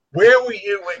 Where were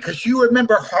you? Because you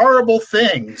remember horrible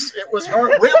things. It was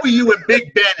hard. Where were you when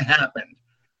Big Ben happened?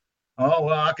 Oh,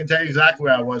 well, I can tell you exactly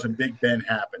where I was when Big Ben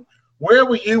happened. Where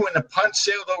were you when the punt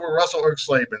sailed over Russell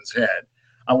Erxlaben's head?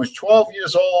 I was 12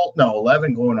 years old. No,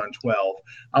 11 going on 12.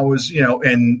 I was,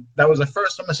 and that was the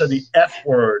first time I said the F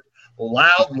word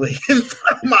loudly in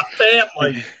front of my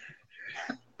family.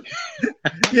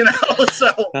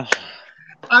 So...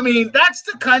 I mean, that's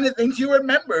the kind of things you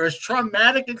remember as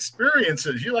traumatic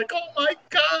experiences. You're like, oh, my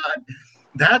God.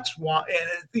 That's why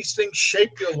and these things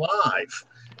shape your life.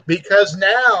 Because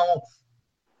now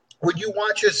when you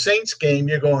watch a Saints game,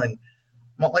 you're going,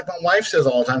 like my wife says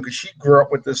all the time, because she grew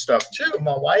up with this stuff too.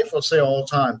 My wife will say all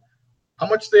the time, how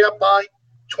much they up by?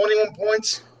 21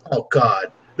 points? Oh,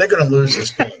 God. They're going to lose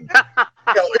this game.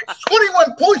 It's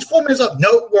 21 points, 4 minutes up.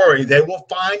 Don't worry. They will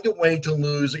find a way to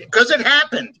lose it because it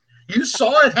happened. You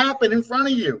saw it happen in front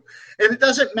of you. And it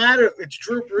doesn't matter if it's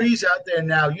Drew Brees out there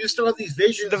now. You still have these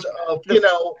visions of,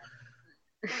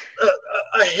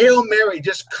 a Hail Mary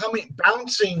just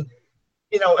bouncing.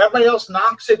 Everybody else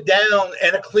knocks it down,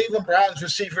 and a Cleveland Browns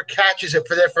receiver catches it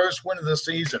for their first win of the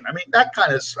season. I mean, that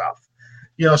kind of stuff.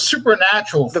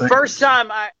 Supernatural things. The first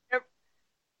time I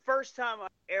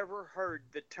ever heard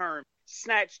the term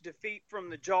snatch defeat from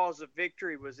the jaws of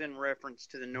victory was in reference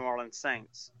to the New Orleans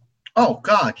Saints. Oh,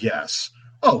 God, yes.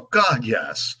 Oh, God,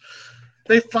 yes.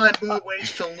 They find more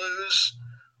ways to lose.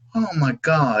 Oh, my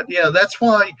God. Yeah, that's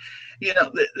why,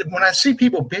 when I see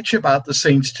people bitch about the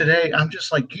Saints today, I'm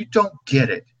just like, you don't get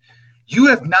it. You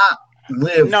have not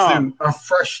lived through a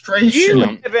frustration.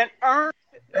 You haven't earned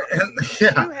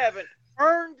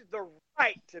the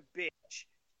right to bitch.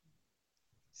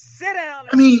 Sit down.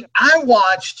 I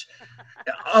watched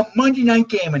a Monday night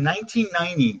game in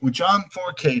 1990 when John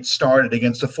Fourcade started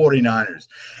against the 49ers.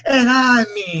 And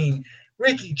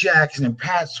Ricky Jackson and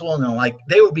Pat Swilling, like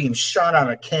they were being shot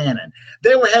out of cannon.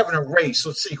 They were having a race.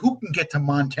 Let's see who can get to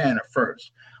Montana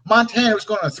first. Montana was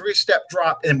going on a 3-step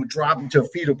drop and would drop into a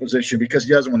fetal position because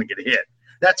he doesn't want to get hit.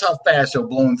 That's how fast they're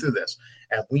blowing through this.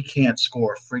 And we can't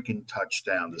score a freaking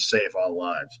touchdown to save our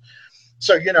lives.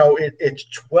 So, it's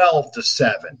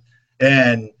 12-7.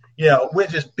 And, we're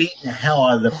just beating the hell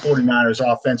out of the 49ers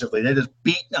offensively. They're just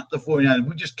beating up the 49ers.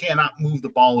 We just cannot move the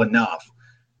ball enough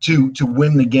to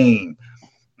win the game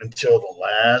until the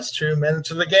last 2 minutes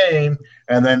of the game.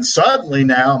 And then suddenly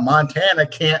now Montana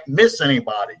can't miss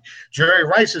anybody. Jerry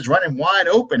Rice is running wide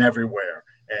open everywhere.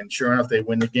 And sure enough, they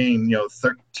win the game,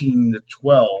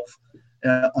 13-12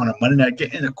 on a Monday night game.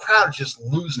 And the crowd is just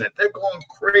losing it. They're going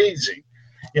crazy,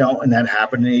 and that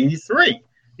happened in 83,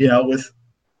 with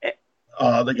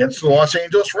against the Los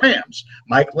Angeles Rams.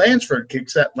 Mike Lansford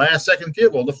kicks that last-second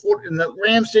field goal. And the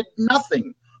Rams did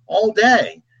nothing all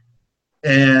day.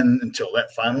 And until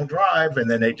that final drive, and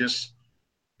then they just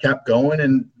kept going,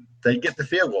 and they get the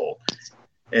field goal.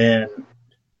 And,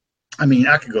 I mean,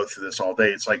 I could go through this all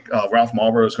day. It's like Ralph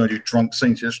Marlboro is going to do Drunk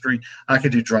Saints history. I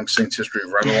could do Drunk Saints history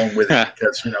right along with it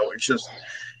because, it's just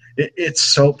it's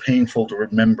so painful to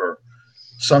remember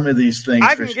some of these things.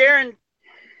 I can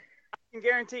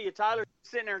guarantee you, Tyler's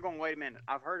sitting there going, wait a minute,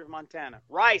 I've heard of Montana.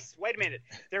 Rice, wait a minute.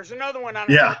 There's another one on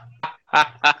Yeah,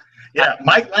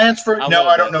 Mike Lansford.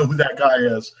 I don't know who that guy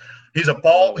is. He's a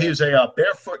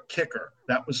barefoot kicker.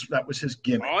 That was his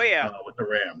gimmick. Oh yeah, with the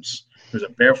Rams, he was a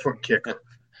barefoot kicker.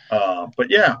 But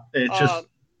yeah, it's just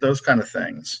those kind of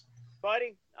things.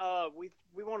 Buddy, we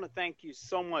want to thank you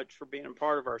so much for being a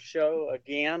part of our show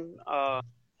again.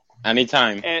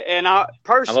 Anytime. And I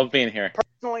love being here.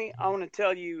 Personally, I want to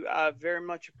tell you I very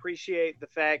much appreciate the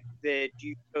fact that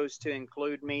you chose to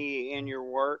include me in your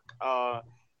work.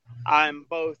 I'm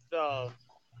both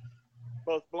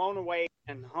blown away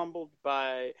and humbled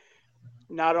by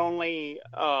not only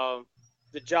the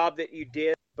job that you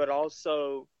did, but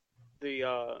also the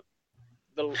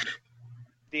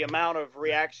amount of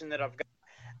reaction that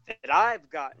I've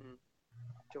gotten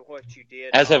to what you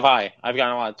did. As have I. I've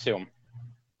gotten a lot too.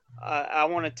 I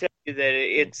want to tell you that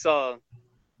it's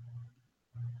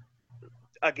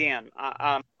again.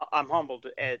 I'm humbled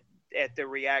at the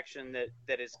reaction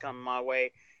that has come my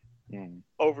way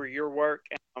over your work,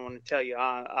 and I want to tell you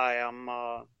I'm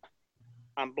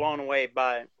blown away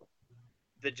by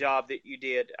the job that you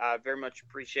did. I very much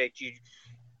appreciate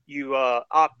you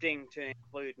opting to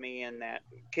include me in that.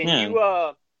 Can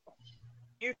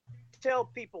you tell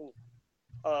people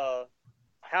how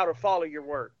to follow your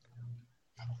work?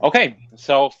 Okay,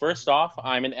 so first off,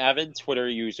 I'm an avid Twitter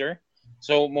user.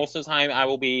 So most of the time I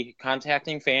will be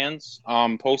contacting fans,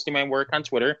 posting my work on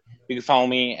Twitter. You can follow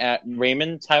me at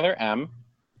Raymond Tyler M,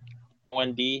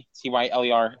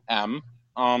 ONDTYLERM.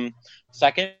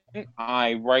 Second,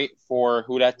 I write for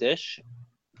WhoDat Dish.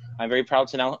 I'm very proud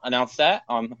to announce that.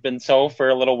 I've been so for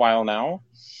a little while now.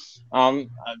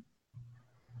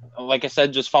 Like I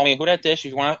said, just follow me at WhoDat Dish.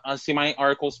 If you want to see my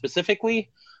articles specifically,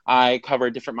 I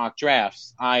cover different mock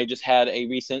drafts. I just had a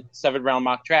recent 7-round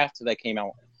mock draft that came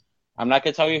out. I'm not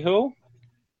going to tell you who,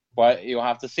 but you'll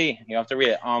have to see. You'll have to read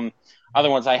it. Other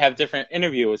ones, I have different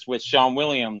interviews with Sean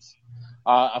Williams,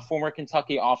 a former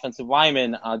Kentucky offensive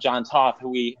lineman, John Toth, who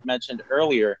we mentioned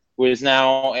earlier, who is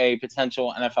now a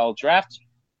potential NFL draft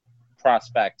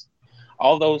prospect.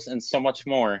 All those and so much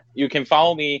more. You can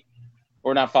follow me,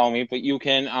 or not follow me, but you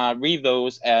can read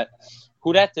those at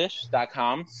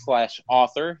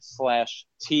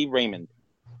whodatdish.com/author/T-Raymond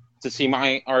to see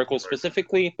my article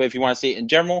specifically. But if you want to see it in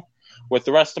general with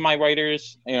the rest of my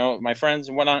writers, my friends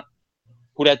and whatnot,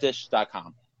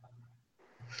 whodatdish.com.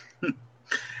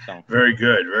 So. Very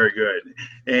good, very good.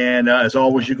 And as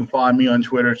always, you can find me on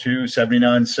Twitter too,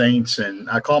 79 Saints. And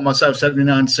I call myself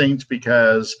 79 Saints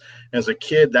because as a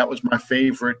kid, that was my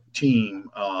favorite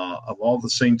team of all the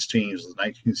Saints teams, the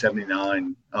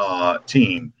 1979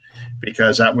 team,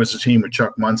 because that was the team with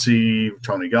Chuck Muncie,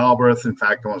 Tony Galbraith. In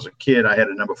fact, when I was a kid, I had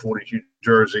a number 42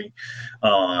 jersey.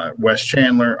 Wes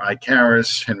Chandler, Ike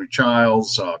Harris, Henry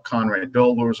Childs, Conrad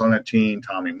Builder was on that team,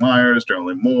 Tommy Myers,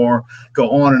 Darrell Moore,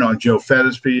 go on and on, Joe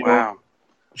Fettisfield,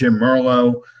 Jim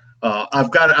Merlo.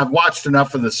 I've watched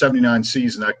enough of the 79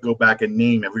 season. I can go back and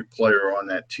name every player on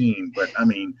that team. But, I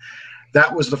mean,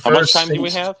 that was the first. How much time do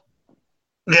we have?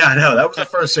 Yeah, I know. That was the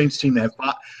first Saints team that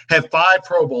had 5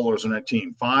 Pro Bowlers on that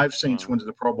team. 5 Saints went to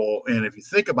the Pro Bowl. And if you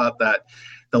think about that,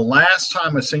 the last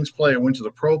time a Saints player went to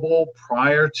the Pro Bowl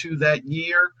prior to that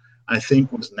year, I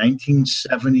think was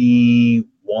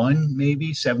 1971,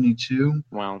 maybe 72.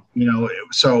 Wow.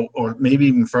 Or maybe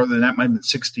even further than that, might have been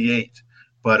 68.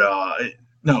 But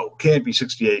no, can't be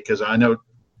 68 because I know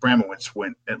Bramowitz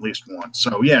went at least once.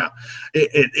 So yeah,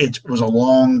 it was a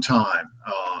long time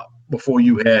before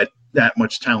you had that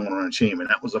much talent on a team, and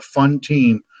that was a fun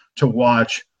team to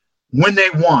watch when they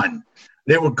won.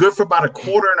 They were good for about a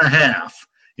quarter and a half.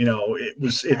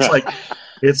 It's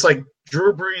like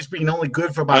Drew Brees being only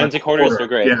good for about a quarter. Quarters were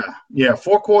great. Yeah,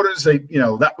 4 quarters.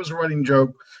 That was a running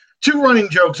joke. 2 running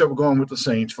jokes that were going with the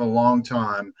Saints for a long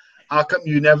time. How come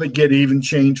you never get even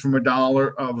change from a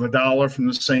dollar from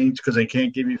the Saints because they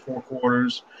can't give you 4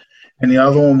 quarters? And the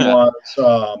other one was,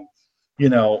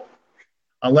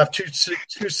 I left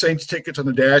two Saints tickets on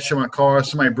the dash of my car.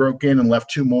 Somebody broke in and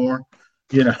left 2 more.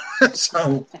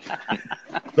 So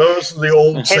those are the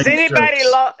old Saints jokes. Has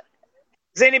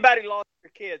anybody lost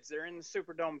their kids? They're in the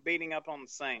Superdome beating up on the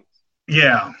Saints.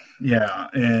 Yeah,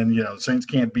 and Saints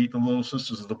can't beat the Little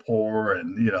Sisters of the Poor,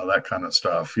 and that kind of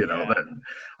stuff. That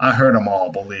I heard them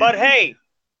all. Believe. But hey,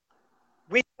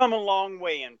 we've come a long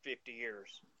way in 50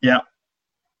 years. Yep,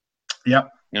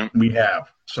 we have.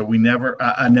 So we never.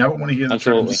 I never want to hear the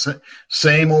term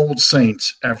 "same old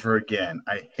Saints" ever again.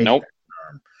 I hate that term.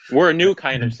 We're a new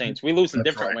kind of Saints. We lose in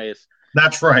different ways.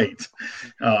 That's right.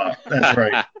 That's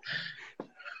right.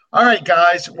 All right,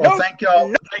 guys. Well, thank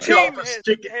y'all. Thank y'all for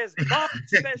sticking. Has bombed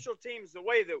special teams the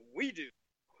way that we do.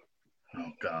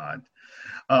 Oh God.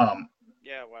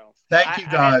 Yeah, well. Thank you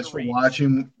guys for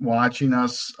watching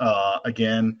us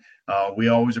again. We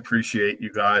always appreciate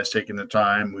you guys taking the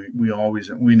time.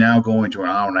 We now go into an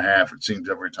hour and a half. It seems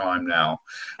every time now.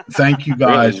 Thank you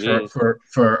guys for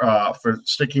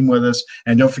sticking with us.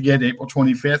 And don't forget, April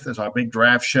 25th is our big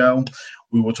draft show.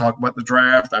 We will talk about the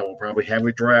draft. I will probably have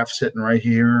a draft sitting right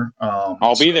here.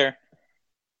 I'll be there.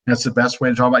 That's the best way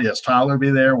to talk about it. Yes, Tyler will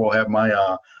be there. We'll have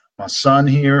my son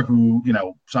here who,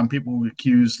 some people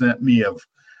accuse me of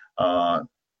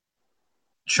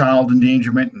child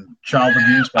endangerment and child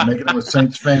abuse by making him a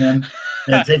Saints fan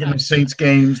and taking him to Saints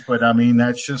games. But,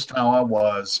 that's just how I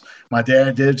was. My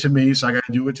dad did it to me, so I got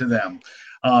to do it to them.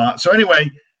 So anyway,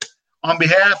 on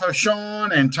behalf of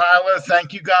Sean and Tyler,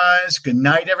 thank you guys. Good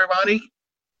night, everybody.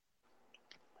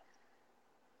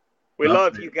 We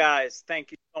love you guys.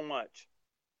 Thank you so much.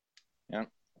 Yeah.